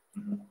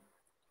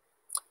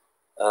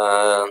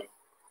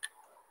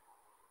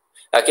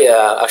 Aqui,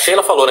 a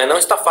Sheila falou, né? Não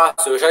está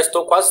fácil. Eu já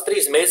estou quase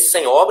 3 meses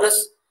sem obras,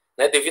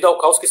 né? Devido ao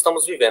caos que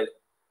estamos vivendo.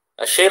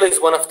 A Sheila is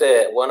one of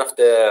the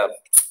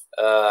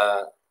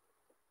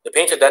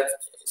painter that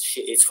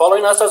she is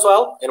following us as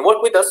well and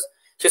work with us.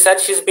 She said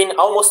she's been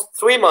almost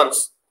 3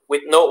 months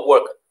with no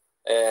work.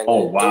 And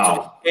oh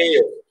wow!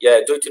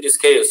 Due to this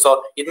chaos.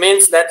 So it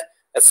means that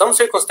some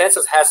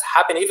circumstances has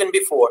happened even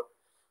before.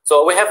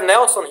 So we have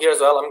Nelson here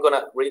as well. I'm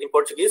gonna read in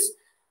Portuguese.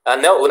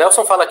 O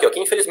Nelson fala aqui, ó, que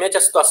infelizmente a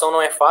situação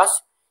não é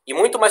fácil e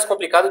muito mais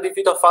complicada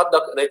devido ao fato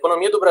da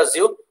economia do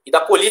Brasil e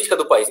da política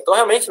do país. Então,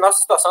 realmente,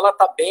 nossa situação ela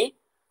tá bem,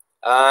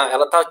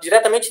 ela tá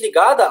diretamente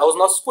ligada aos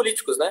nossos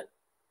políticos, né?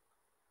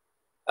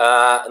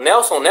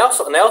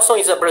 Nelson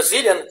is a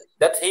Brazilian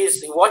that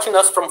he's watching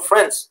us from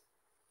France.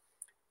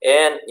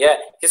 And yeah,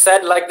 he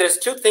said like there's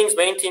two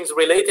main things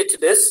related to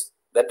this,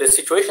 that the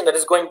situation that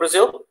is going in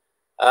Brazil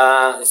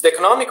is the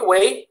economic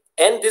way,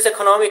 and this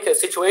economic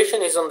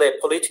situation is on the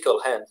political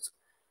hands.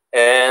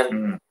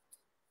 And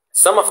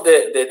some of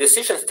the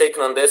decisions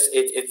taken on this,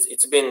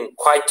 it's been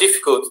quite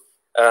difficult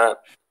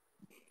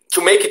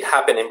to make it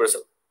happen in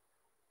Brazil.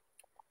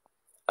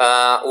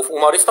 O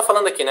Maurício está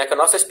falando aqui, né, que a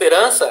nossa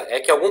esperança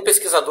é que algum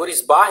pesquisador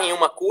esbarre em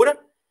uma cura,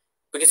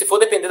 porque se for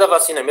depender da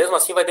vacina mesmo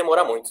assim vai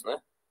demorar muito,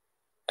 né?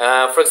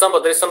 For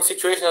example, there's some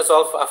situation as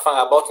well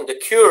about the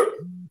cure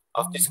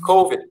of this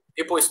COVID.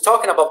 People is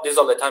talking about this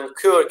all the time,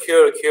 cure.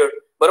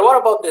 But what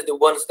about the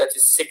ones that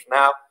is sick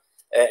now,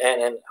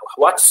 and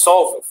what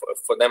solve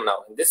for them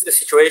now? And this is the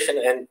situation,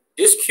 and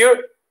this cure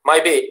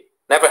might be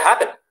never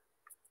happen,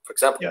 for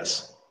example.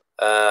 Yes.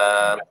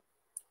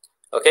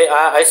 Okay,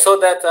 I saw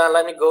that,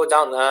 let me go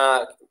down.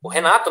 O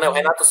Renato, né, o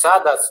Renato Sá,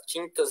 das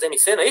Tintas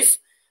MC, não é isso?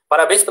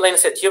 Parabéns pela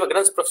iniciativa,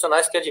 grandes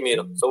profissionais que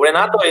admiro. So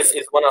Renato is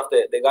one of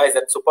the guys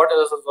that supported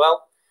us as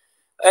well.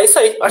 É isso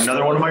aí.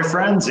 Another one of my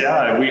friends,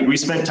 yeah. We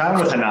spent time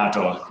with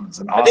Renato. He's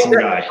an awesome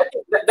guy.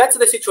 That's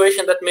the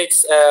situation that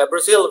makes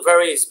Brazil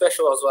very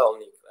special as well,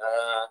 Nick.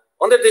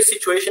 Under this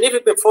situation,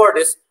 even before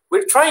this,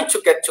 we're trying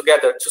to get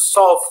together to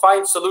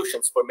find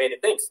solutions for many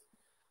things.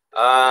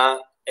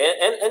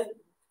 And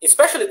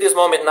especially this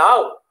moment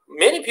now,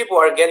 many people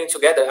are getting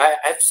together.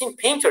 I've seen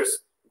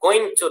painters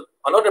going to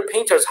another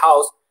painter's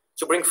house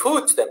to bring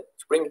food to them,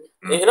 to bring,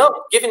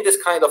 giving this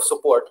kind of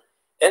support.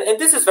 And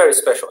this is very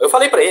special. Eu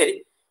falei para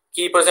ele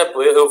que, por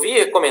exemplo, eu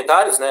vi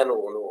comentários, né,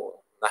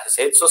 nas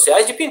redes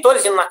sociais de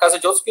pintores indo na casa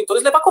de outros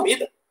pintores levar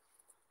comida,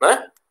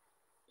 né?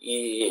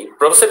 E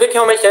para você ver que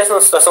realmente essa é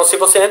uma situação, se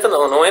você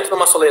não entra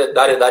numa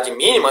solidariedade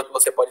mínima que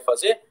você pode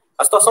fazer,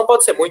 a situação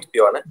pode ser muito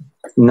pior, né?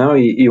 Não,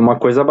 e uma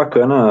coisa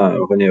bacana,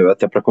 Rony,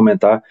 até para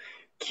comentar,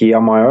 que a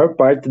maior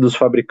parte dos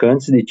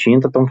fabricantes de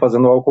tinta estão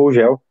fazendo álcool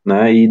gel,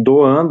 né, e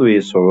doando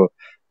isso.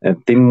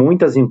 Tem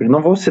muitas empresas,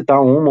 não vou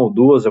citar uma ou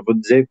duas, eu vou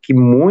dizer que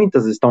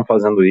muitas estão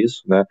fazendo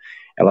isso, né?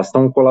 Elas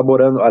estão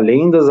colaborando,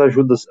 além das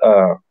ajudas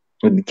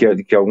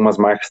que algumas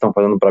marcas estão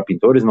fazendo para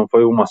pintores, não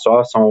foi uma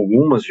só, são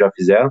algumas que já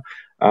fizeram,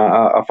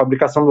 a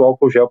fabricação do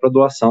álcool gel para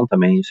doação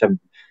também, isso é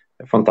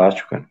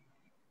fantástico, cara.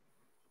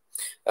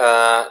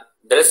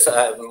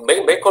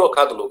 Bem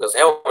colocado, Lucas.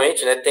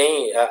 Realmente, né,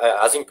 tem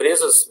as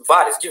empresas,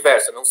 várias,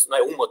 diversas, não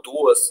é uma,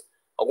 duas,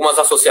 algumas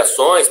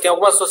associações, tem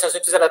algumas associações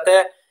que fizeram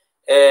até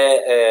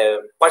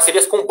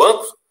parcerias com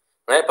bancos,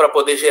 né, para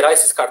poder gerar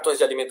esses cartões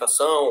de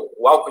alimentação,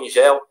 o álcool em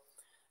gel.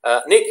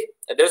 Nick,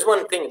 there's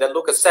one thing that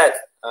Lucas said.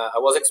 I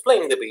was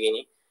explaining in the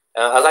beginning.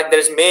 Like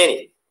there's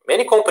many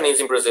companies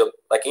in Brazil,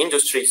 like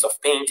industries of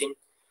painting.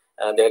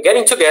 They're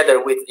getting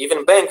together with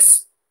even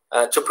banks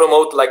to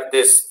promote like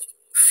this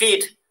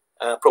feed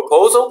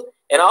proposal,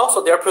 and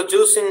also they're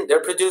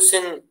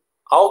producing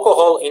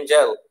alcohol in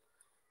gel,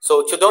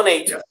 so to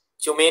donate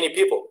to many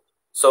people.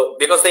 So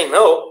because they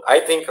know, I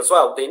think as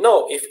well, they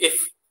know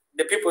if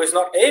the people is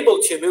not able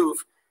to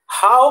move,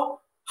 how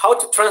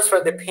to transfer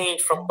the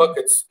paint from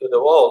buckets to the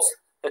walls.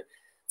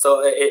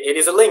 So it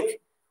is a link.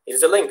 It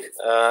is a link,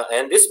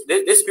 and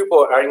these people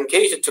are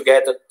engaged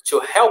together to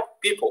help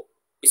people,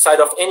 beside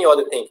of any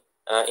other thing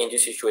in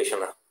this situation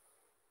now.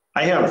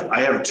 I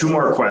have two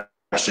more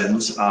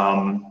questions.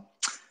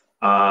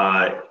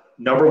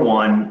 Number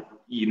one,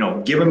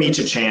 give them each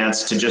a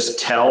chance to just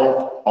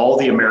tell all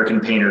the American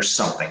painters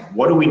something.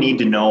 What do we need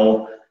to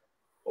know?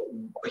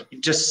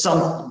 Just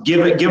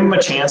give them a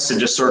chance to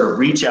just sort of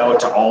reach out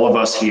to all of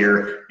us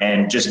here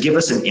and just give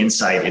us an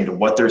insight into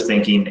what they're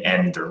thinking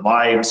and their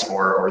lives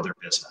or their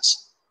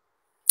business.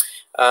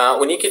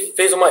 O Nick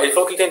ele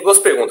falou que ele tem duas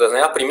perguntas,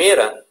 né? A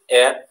primeira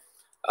é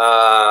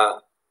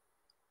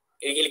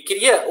ele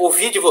queria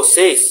ouvir de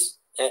vocês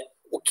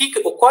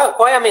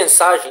qual é a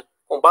mensagem,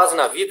 com base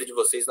na vida de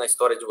vocês, na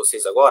história de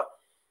vocês agora,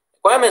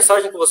 qual é a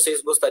mensagem que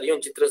vocês gostariam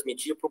de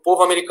transmitir para o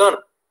povo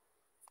americano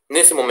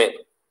nesse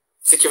momento?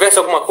 Se tivesse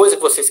alguma coisa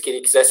que vocês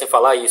quisessem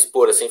falar e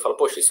expor assim, falar,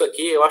 poxa, isso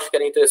aqui eu acho que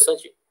era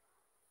interessante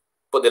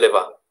poder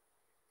levar.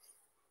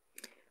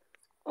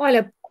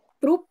 Olha,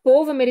 para o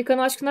povo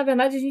americano, eu acho que na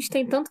verdade a gente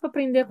tem tanto para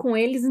aprender com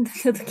eles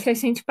do que a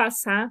gente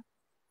passar.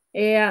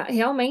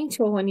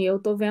 Realmente, Rony, eu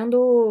tô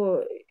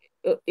vendo,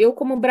 eu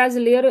como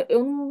brasileiro,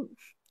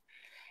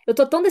 eu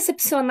tô tão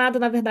decepcionada,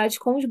 na verdade,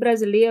 com os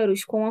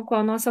brasileiros, com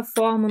a nossa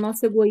forma, o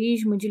nosso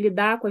egoísmo de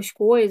lidar com as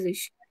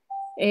coisas.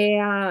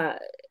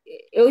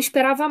 Eu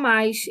esperava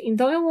mais.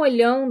 Então, eu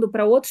olhando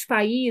para outros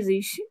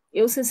países,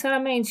 eu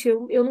sinceramente,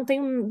 eu não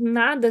tenho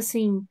nada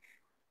assim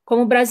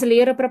como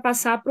brasileira para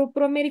passar pro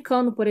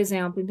americano, por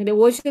exemplo, entendeu?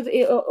 Hoje,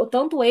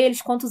 tanto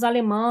eles quanto os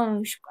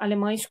alemães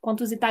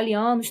quanto os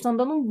italianos estão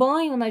dando um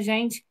banho na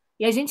gente,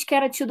 e a gente que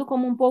era tido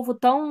como um povo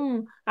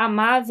tão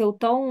amável,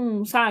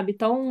 tão, sabe,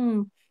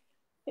 tão,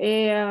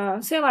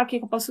 sei lá, o que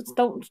eu posso,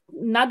 tão,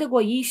 nada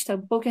egoísta,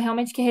 um pouco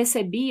realmente que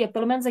recebia,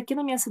 pelo menos aqui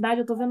na minha cidade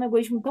eu tô vendo um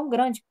egoísmo tão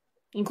grande.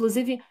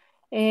 Inclusive,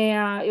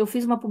 eu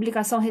fiz uma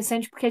publicação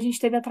recente porque a gente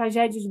teve a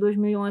tragédia de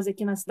 2011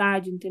 aqui na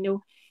cidade,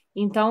 entendeu?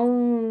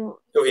 Então,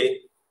 Eu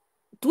vi.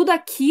 tudo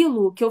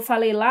aquilo que eu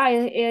falei lá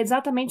é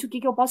exatamente o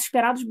que eu posso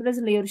esperar dos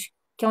brasileiros,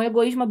 que é um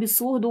egoísmo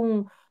absurdo,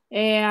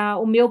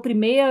 o meu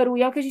primeiro,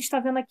 e é o que a gente está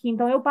vendo aqui.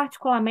 Então, eu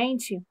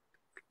particularmente,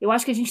 eu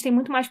acho que a gente tem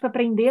muito mais para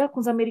aprender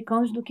com os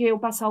americanos do que eu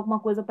passar alguma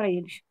coisa para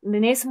eles,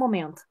 nesse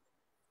momento.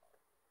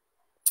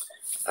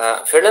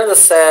 Fernanda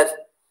said,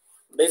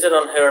 based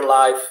on her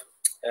life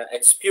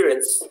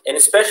experience, and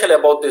especially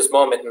about this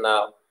moment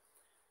now,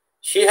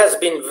 she has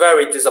been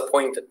very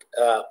disappointed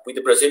with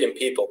the Brazilian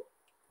people,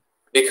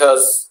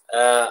 because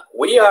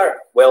we are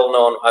well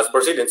known as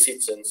Brazilian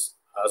citizens,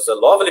 as a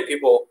lovely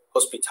people,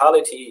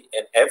 hospitality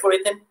and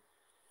everything.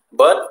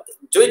 But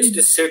due to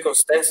the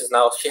circumstances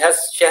now, she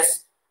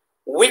has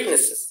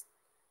witnesses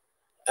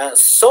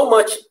so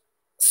much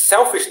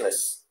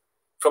selfishness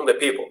from the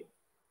people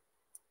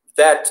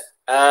that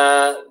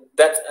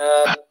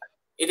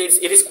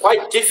it is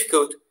quite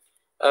difficult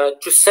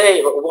to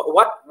say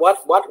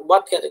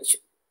what can,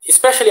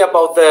 especially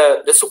about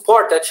the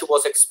support that she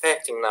was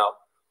expecting now.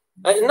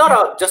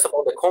 Not just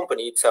about the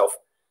company itself,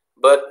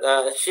 but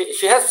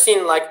she has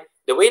seen like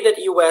the way that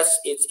US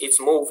it's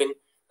moving,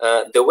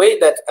 the way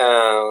that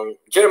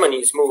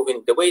Germany is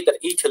moving, the way that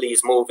Italy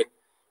is moving.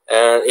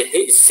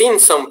 It's seen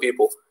some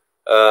people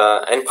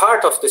and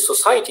part of the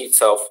society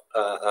itself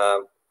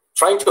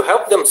trying to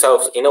help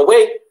themselves in a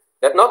way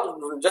that not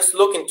just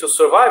looking to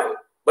survival,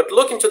 but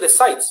looking to the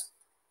sites.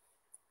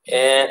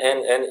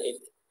 And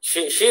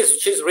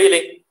she's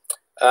really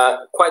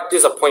quite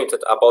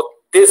disappointed about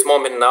this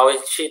moment now, and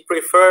she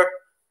prefer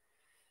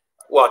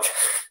watch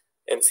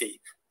and see.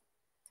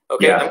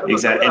 Okay. Yeah,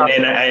 exactly.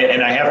 And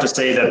I have to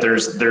say that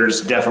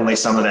there's definitely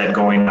some of that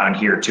going on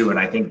here too. And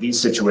I think these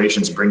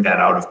situations bring that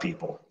out of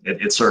people.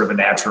 It's sort of a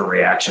natural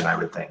reaction, I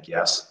would think.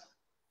 Yes.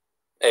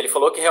 Ele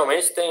falou que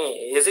realmente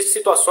existem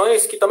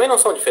situações que também não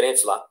são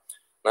diferentes lá,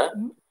 né?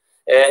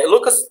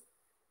 Lucas.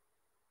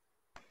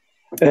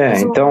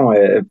 Então,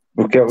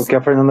 o que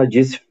a Fernanda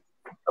disse.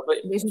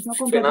 Deixa eu só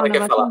completar um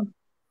negócio.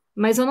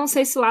 Mas eu não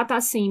sei se lá tá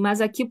assim,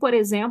 mas aqui, por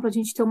exemplo, a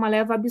gente tem uma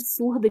leva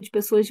absurda de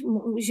pessoas,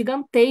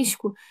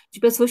 gigantesco, de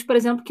pessoas, por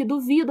exemplo, que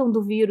duvidam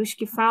do vírus,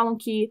 que falam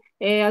que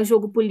é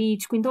jogo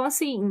político. Então,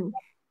 assim,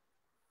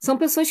 são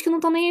pessoas que não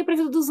estão nem aí pra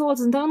vida dos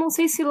outros. Então, eu não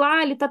sei se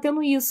lá ele tá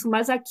tendo isso,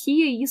 mas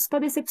aqui isso tá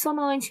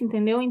decepcionante,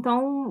 entendeu?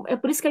 Então, é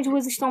por isso que as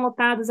ruas estão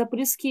lotadas, é por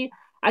isso que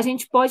a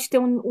gente pode ter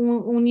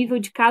um nível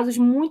de casos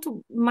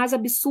muito mais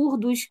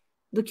absurdos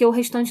do que o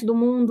restante do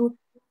mundo.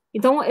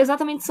 Então,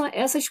 exatamente são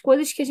essas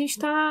coisas que a gente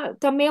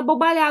tá meio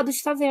abobalhado de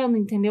estar vendo,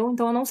 entendeu?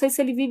 Então, eu não sei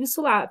se ele vive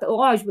isso lá.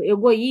 Lógico,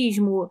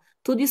 egoísmo,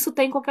 tudo isso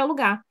tem em qualquer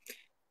lugar.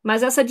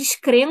 Mas essa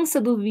descrença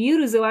do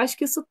vírus, eu acho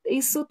que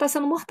isso tá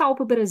sendo mortal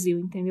pro Brasil,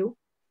 entendeu?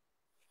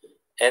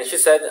 And she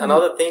said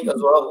another thing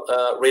as well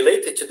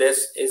related to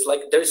this is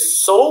like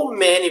there's so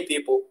many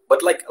people,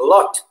 but like a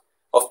lot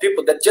of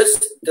people that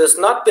just does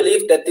not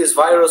believe that this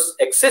virus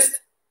exists.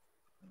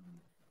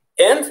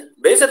 And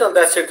based on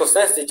that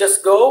circumstance, they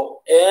just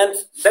go and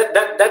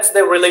that's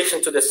their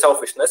relation to the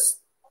selfishness.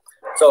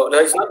 So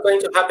it's not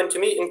going to happen to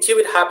me until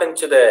it happened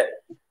to the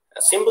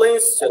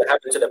siblings, to it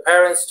happened to the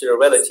parents, to the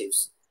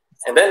relatives.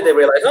 And then they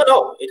realize, oh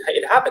no,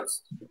 it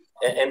happens.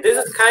 And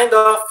this is kind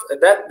of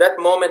that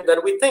moment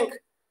that we think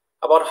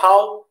about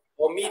how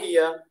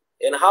media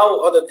and how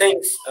other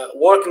things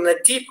work in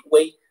a deep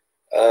way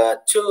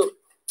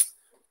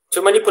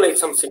to manipulate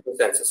some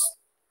circumstances.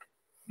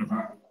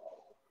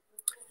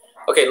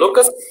 Ok,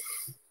 Lucas?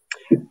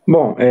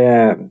 Bom,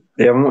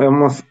 é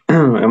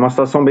uma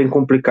situação bem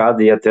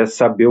complicada, e até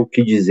saber o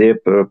que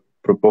dizer para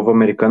o povo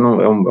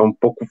americano é um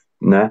pouco,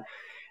 né?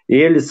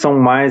 Eles são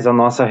mais a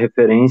nossa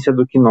referência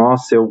do que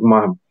nós ser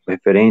alguma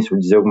referência ou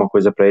dizer alguma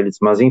coisa para eles,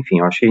 mas enfim,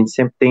 eu acho que a gente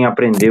sempre tem a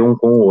aprender um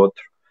com o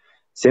outro.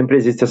 Sempre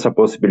existe essa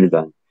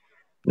possibilidade,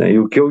 né? E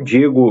o que eu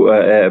digo,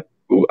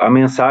 a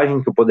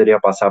mensagem que eu poderia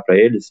passar para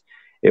eles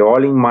é: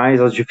 olhem mais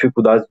as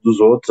dificuldades dos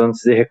outros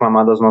antes de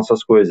reclamar das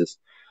nossas coisas,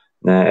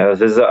 né? Às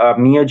vezes a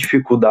minha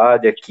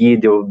dificuldade aqui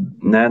de eu,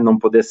 né, não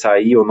poder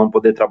sair ou não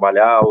poder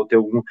trabalhar ou ter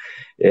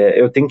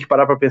eu tenho que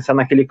parar para pensar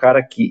naquele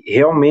cara que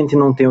realmente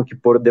não tem o que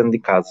pôr dentro de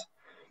casa,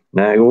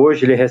 né?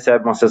 Hoje ele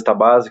recebe uma cesta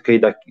básica e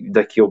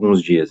daqui a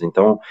alguns dias.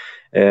 Então,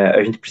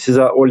 a gente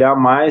precisa olhar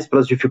mais para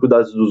as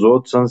dificuldades dos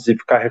outros antes de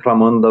ficar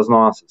reclamando das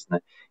nossas, né?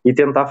 E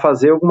tentar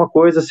fazer alguma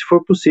coisa se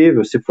for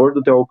possível. Se for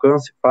do teu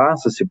alcance,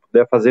 faça. Se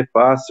puder fazer,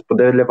 faça. Se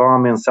puder levar uma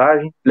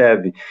mensagem,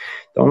 leve.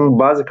 Então,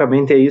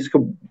 basicamente é isso que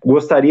eu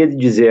gostaria de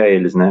dizer a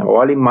eles, né?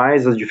 Olhem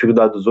mais as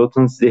dificuldades dos outros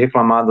antes de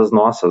reclamar das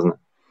nossas, né?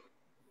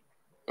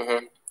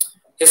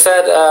 He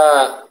said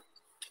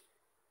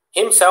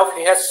himself,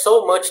 he has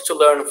so much to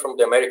learn from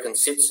the American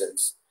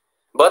citizens.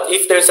 But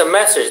if there's a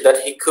message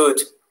that he could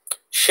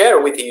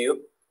share with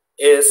you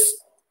is,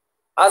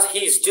 as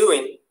he's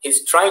doing,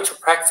 he's trying to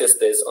practice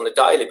this on a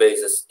daily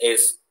basis,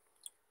 is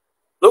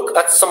look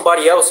at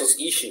somebody else's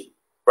issue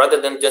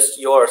rather than just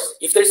yours.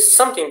 If there's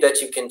something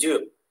that you can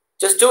do,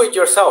 just do it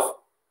yourself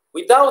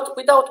without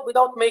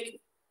making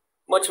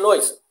much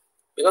noise.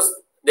 Because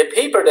the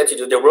paper that you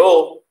do, the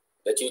role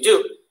that you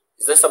do,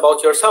 is just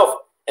about yourself.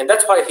 And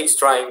that's what he's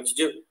trying to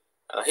do.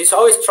 He's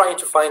always trying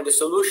to find the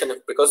solution,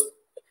 because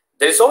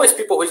there's always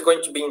people who is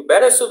going to be in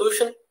better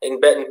solution, in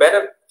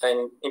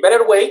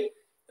better way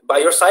by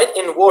your side,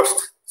 in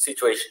worst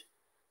situation.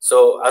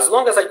 So as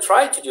long as I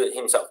try to do it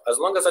himself, as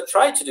long as I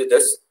try to do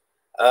this,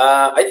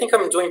 I think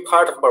I'm doing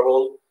part of my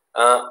role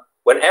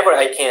whenever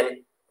I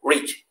can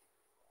reach.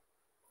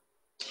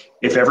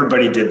 If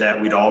everybody did that,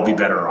 we'd all be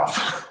better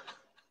off.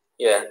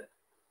 Yeah.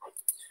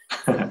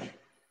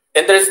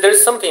 And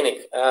there's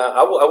something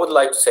I would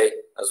like to say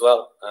as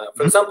well.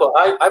 For example,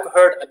 I've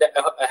heard that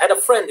I had a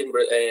friend in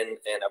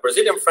a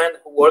Brazilian friend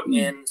who worked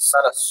in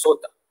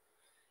Sarasota,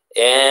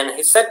 and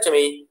he said to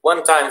me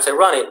one time, "Say,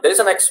 Ronnie, there's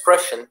an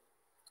expression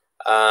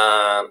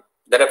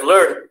that I've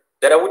learned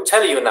that I would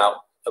tell you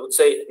now. I would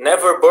say,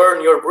 never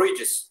burn your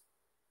bridges."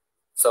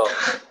 So,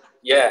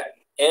 yeah.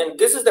 And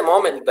this is the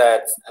moment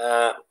that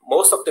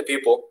most of the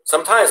people,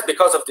 sometimes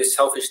because of this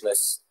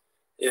selfishness,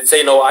 they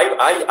say, no,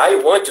 I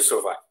want to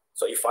survive.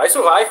 So if I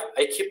survive,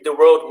 I keep the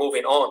world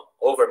moving on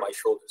over my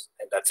shoulders,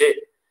 and that's it.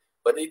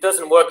 But it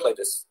doesn't work like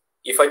this.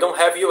 If I don't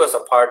have you as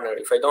a partner,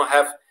 if I don't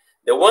have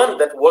the one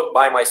that worked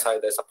by my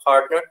side as a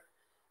partner,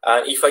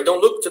 if I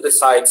don't look to the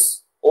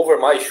sides over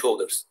my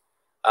shoulders,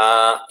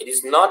 it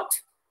is not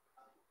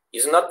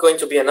going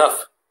to be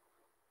enough.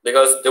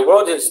 Because the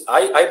world is,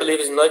 I believe,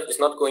 is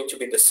not going to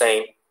be the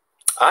same.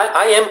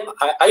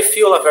 I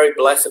feel a very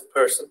blessed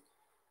person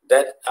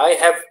that I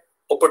have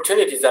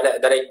opportunities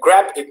that I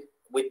grab it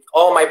with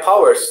all my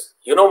powers.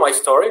 You know my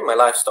story, my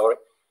life story,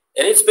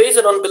 and it's based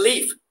on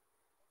belief,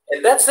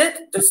 and that's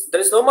it.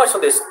 There's not much on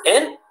this.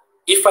 And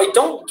if I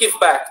don't give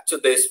back to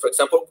this, for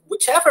example,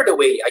 whichever the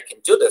way I can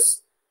do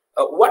this,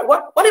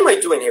 what am I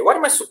doing here? What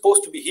am I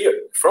supposed to be here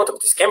in front of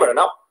this camera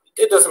now?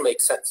 It doesn't make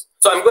sense.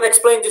 So I'm going to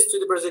explain this to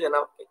the Brazilian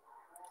now.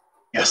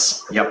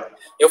 Yes. Yep.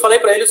 Eu falei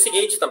para ele o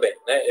seguinte também,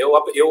 né? Eu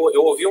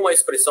ouvi uma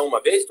expressão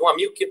uma vez de um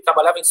amigo que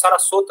trabalhava em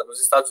Sarasota,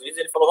 nos Estados Unidos.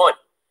 Ele falou, Rony,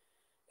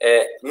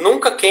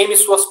 nunca queime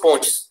suas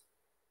pontes,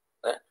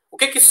 né? O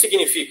que isso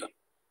significa?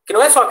 Que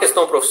não é só a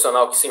questão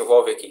profissional que se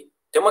envolve aqui,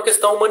 tem uma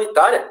questão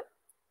humanitária,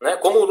 né?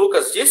 Como o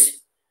Lucas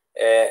disse,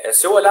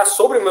 se eu olhar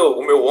sobre o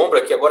meu ombro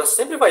aqui agora,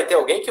 sempre vai ter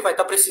alguém que vai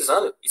estar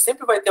precisando e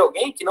sempre vai ter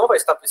alguém que não vai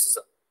estar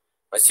precisando.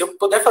 Mas se eu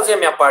puder fazer a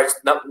minha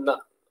parte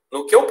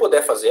no que eu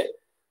puder fazer,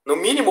 no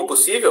mínimo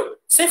possível,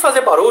 sem fazer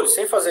barulho,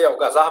 sem fazer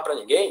algazarra para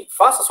ninguém,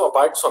 faça a sua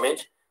parte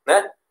somente,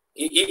 né?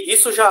 E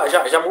isso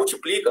já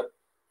multiplica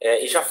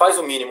e já faz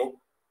o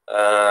mínimo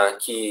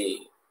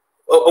que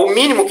o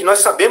mínimo que nós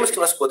sabemos que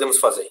nós podemos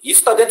fazer. Isso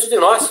está dentro de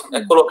nós,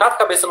 né? Colocar a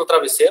cabeça no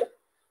travesseiro,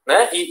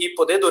 né? E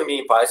poder dormir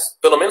em paz,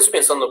 pelo menos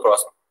pensando no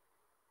próximo.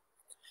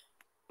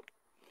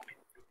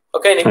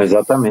 Ok, Nick?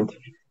 Exatamente.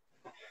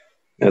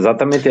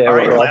 All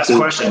right, last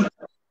question.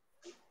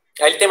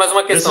 Aí ele tem mais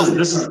uma questão.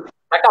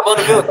 Tá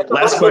acabando, viu? Tá acabando,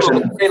 last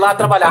question. Sei lá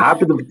trabalhar.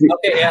 Rápido,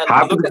 Okay,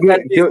 rápido,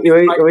 porque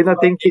eu ainda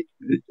tenho que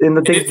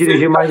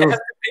dirigir mais uns...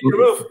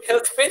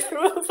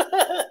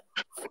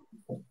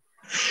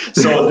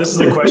 So this is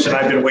the question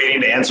I've been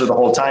waiting to answer the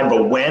whole time,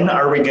 but when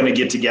are we going to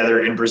get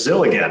together in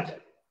Brazil again?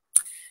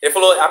 Ele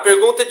falou, a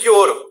pergunta de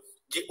ouro,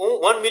 de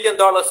 $1 million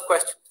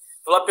question.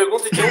 Ele falou, a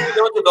pergunta de $1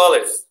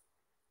 milhão.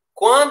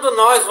 Quando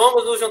nós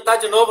vamos nos juntar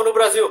de novo no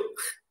Brasil?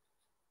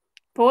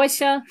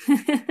 Poxa!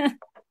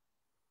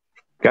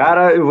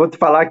 Cara, eu vou te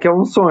falar que é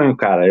um sonho,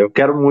 cara. Eu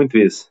quero muito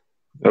isso.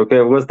 Eu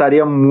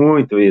gostaria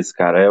muito isso,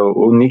 cara.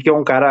 O Nick é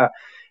um cara...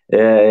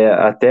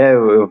 até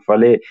eu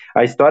falei,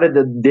 a história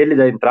dele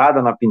da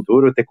entrada na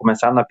pintura, ter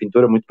começado na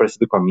pintura é muito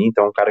parecido com a minha,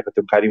 então é um cara que eu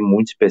tenho um carinho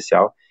muito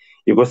especial.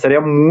 Eu gostaria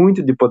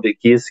muito de poder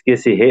que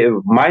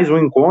mais um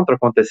encontro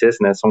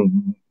acontecesse, né? São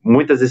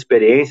muitas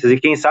experiências e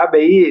quem sabe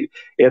aí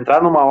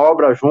entrar numa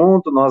obra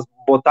junto, nós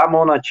botar a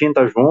mão na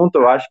tinta junto,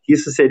 eu acho que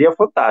isso seria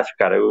fantástico,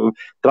 cara.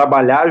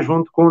 Trabalhar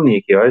junto com o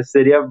Nick, eu acho que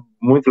seria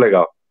muito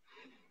legal.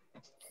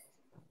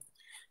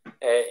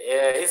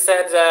 He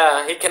said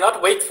he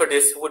cannot wait for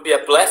this. It would be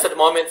a blessed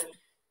moment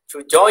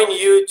to join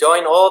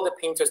join all the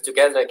painters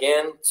together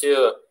again,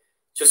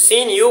 to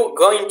seeing you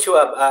going to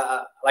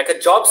like a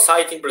job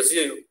site in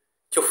Brazil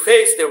to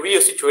face the real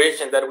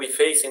situation that we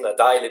face on a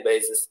daily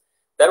basis.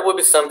 That would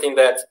be something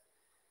that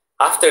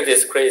after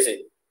this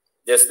crazy,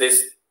 this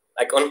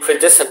like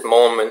unprecedented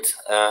moment,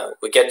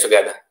 we get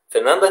together.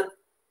 Fernanda?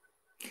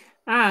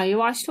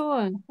 Eu acho,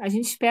 a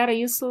gente espera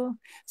isso,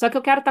 só que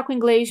eu quero estar com o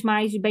inglês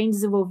mais bem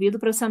desenvolvido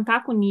para eu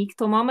sentar com o Nick,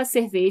 tomar uma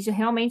cerveja,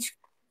 realmente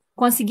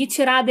conseguir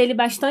tirar dele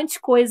bastante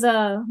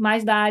coisa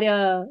mais da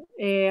área,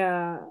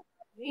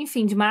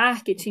 enfim, de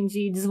marketing,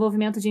 de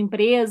desenvolvimento de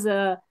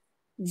empresa,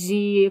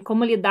 de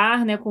como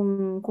lidar, né,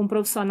 com o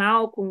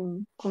profissional,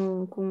 com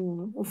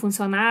o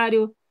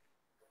funcionário,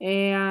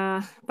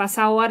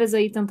 passar horas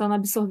aí tentando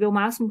absorver o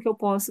máximo que eu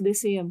posso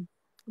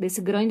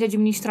desse grande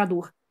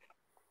administrador.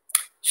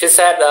 She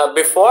said,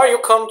 before you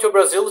come to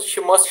Brazil,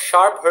 she must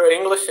sharp her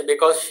English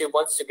because she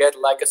wants to get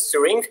like a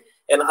syringe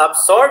and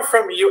absorb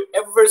from you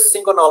every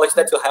single knowledge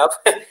that you have.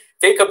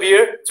 Take a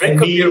beer,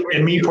 drink a beer.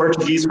 And me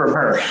Portuguese from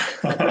her.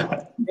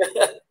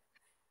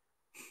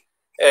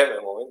 Meu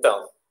irmão,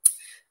 então.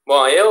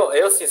 Bom,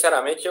 eu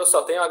sinceramente, eu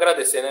só tenho a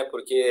agradecer, né?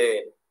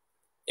 Porque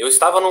eu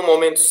estava num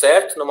momento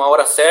certo, numa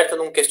hora certa,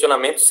 num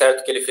questionamento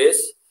certo que ele fez.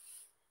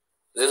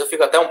 Às vezes eu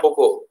fico até um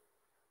pouco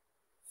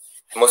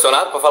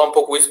emocionado para falar um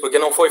pouco isso, porque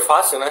não foi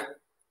fácil, né?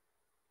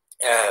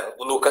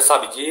 O Lucas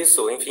sabe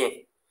disso,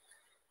 enfim.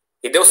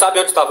 E Deus sabe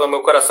onde estava o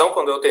meu coração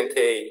quando eu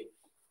tentei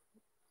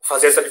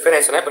fazer essa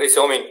diferença, né? Para esse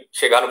homem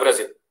chegar no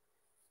Brasil.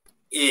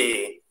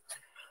 E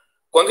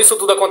quando isso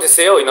tudo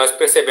aconteceu e nós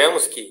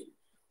percebemos que,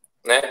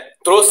 né,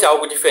 trouxe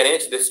algo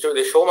diferente,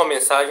 deixou uma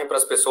mensagem para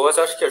as pessoas,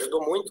 eu acho que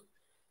ajudou muito,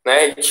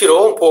 né? E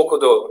tirou um pouco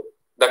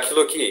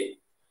daquilo que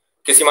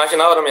se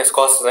imaginava nas minhas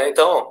costas, né?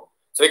 Então,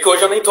 você vê que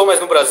hoje eu nem estou mais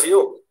no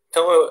Brasil,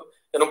 então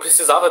eu não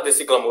precisava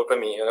desse glamour para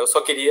mim, eu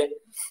só queria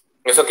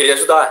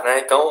ajudar, né?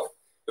 Então,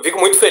 eu fico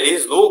muito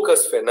feliz,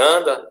 Lucas,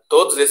 Fernanda,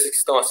 todos esses que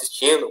estão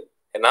assistindo,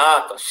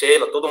 Renato,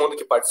 Sheila, todo mundo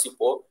que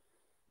participou,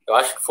 eu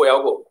acho que foi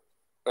algo,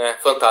 né,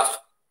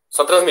 fantástico.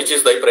 Só transmitir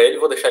isso daí para ele e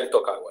vou deixar ele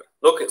tocar agora.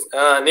 Lucas,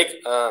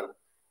 Nick,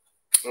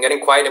 I'm getting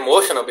quite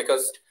emotional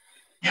because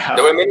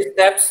there were many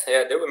steps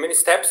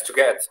to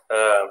get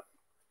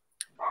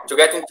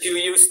into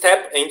you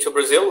step into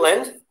Brazil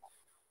land,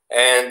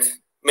 and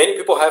many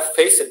people have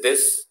faced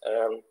this,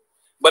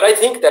 but I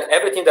think that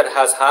everything that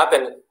has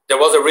happened, there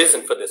was a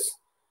reason for this.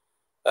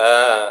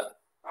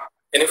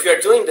 And if you are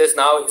doing this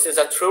now, it is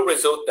a true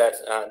result that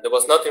there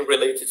was nothing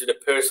related to the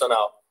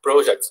personal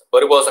projects,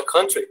 but it was a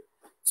country.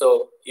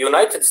 So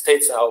United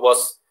States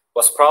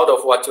was proud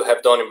of what you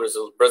have done in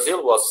Brazil.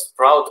 Brazil was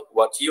proud of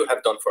what you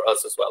have done for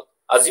us as well,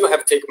 as you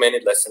have taken many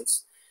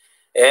lessons.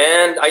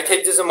 And I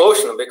take this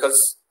emotional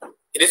because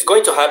it is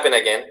going to happen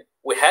again.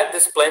 We had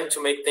this plan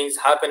to make things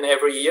happen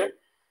every year.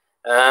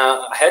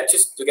 I had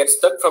to get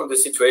stuck from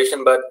this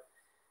situation, but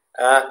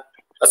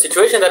a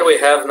situation that we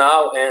have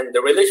now and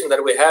the relation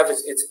that we have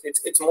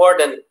it's more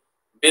than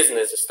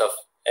business stuff.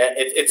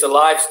 It's a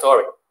life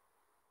story.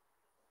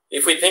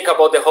 If we think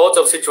about the whole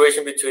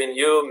situation between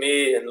you,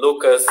 me, and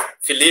Lucas,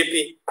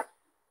 Felipe,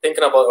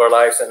 thinking about our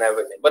lives and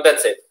everything. But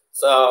that's it.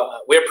 So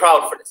we're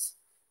proud for this.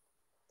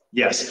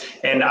 Yes,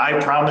 and I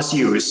promise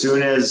you, as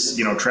soon as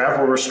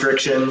travel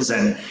restrictions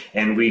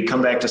and we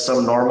come back to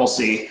some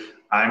normalcy,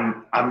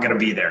 I'm going to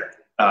be there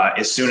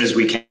as soon as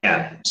we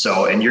can.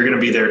 So, and you're going to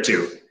be there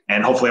too,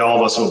 and hopefully all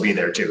of us will be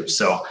there too.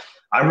 So,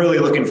 I'm really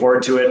looking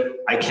forward to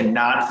it. I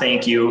cannot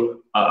thank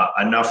you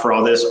enough for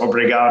all this.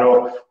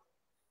 Obrigado.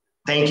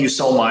 Thank you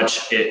so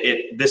much.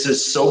 This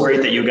is so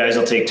great that you guys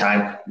will take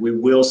time. We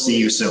will see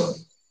you soon.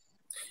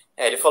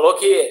 Ele falou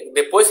que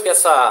depois que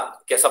essa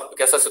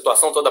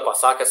situação toda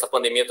passar, que essa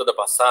pandemia toda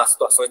passar, as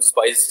situações dos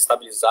países se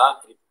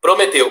estabilizar, ele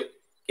prometeu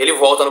que ele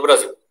volta no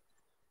Brasil.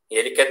 E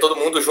ele quer todo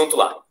mundo junto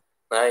lá.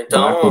 Né?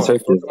 Então,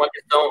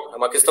 é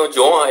uma questão de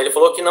honra. Ele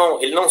falou que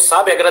ele não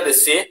sabe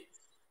agradecer,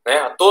 né,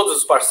 a todos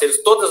os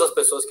parceiros, todas as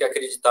pessoas que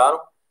acreditaram.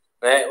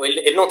 Né?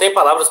 Ele não tem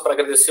palavras para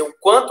agradecer o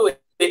quanto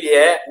ele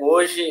é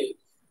hoje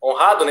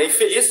honrado, né, e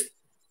feliz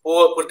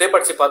por ter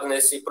participado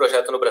nesse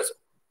projeto no Brasil.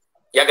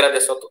 E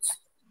agradeço a todos.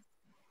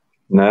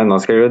 Né,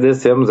 nós que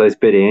agradecemos a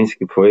experiência,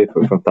 que foi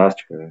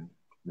fantástica.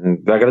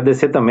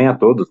 Agradecer também a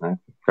todos, né?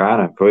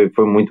 Cara, foi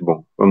muito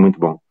bom, foi muito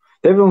bom.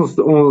 Teve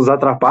uns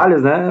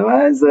atrapalhos, né?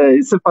 Mas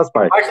isso faz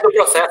parte. Parte do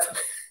processo.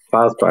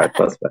 Faz parte.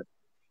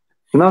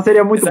 Senão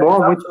seria muito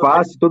bom, muito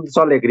fácil, tudo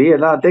só alegria.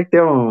 Não, tem que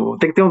ter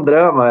um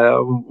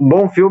drama. Um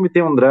bom filme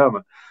tem um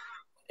drama.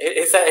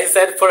 He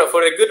said for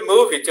a good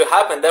movie to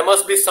happen, there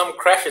must be some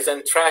crashes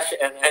and trash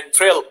and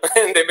thrill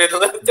in the middle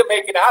to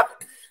make it happen.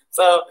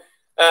 So,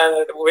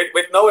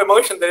 with no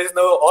emotion, there is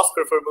no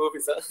Oscar for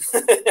movies. Huh?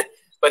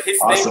 But he's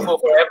awesome. Thankful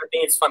for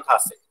everything. It's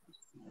fantastic.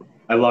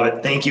 I love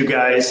it. Thank you,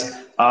 guys.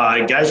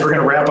 Guys, we're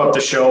going to wrap up the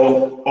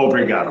show.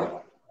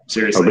 Obrigado.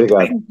 Seriously. Obrigado.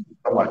 Thank you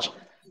so much.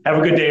 Have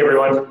a good day,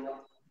 everyone.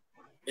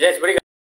 Yes, obrigado.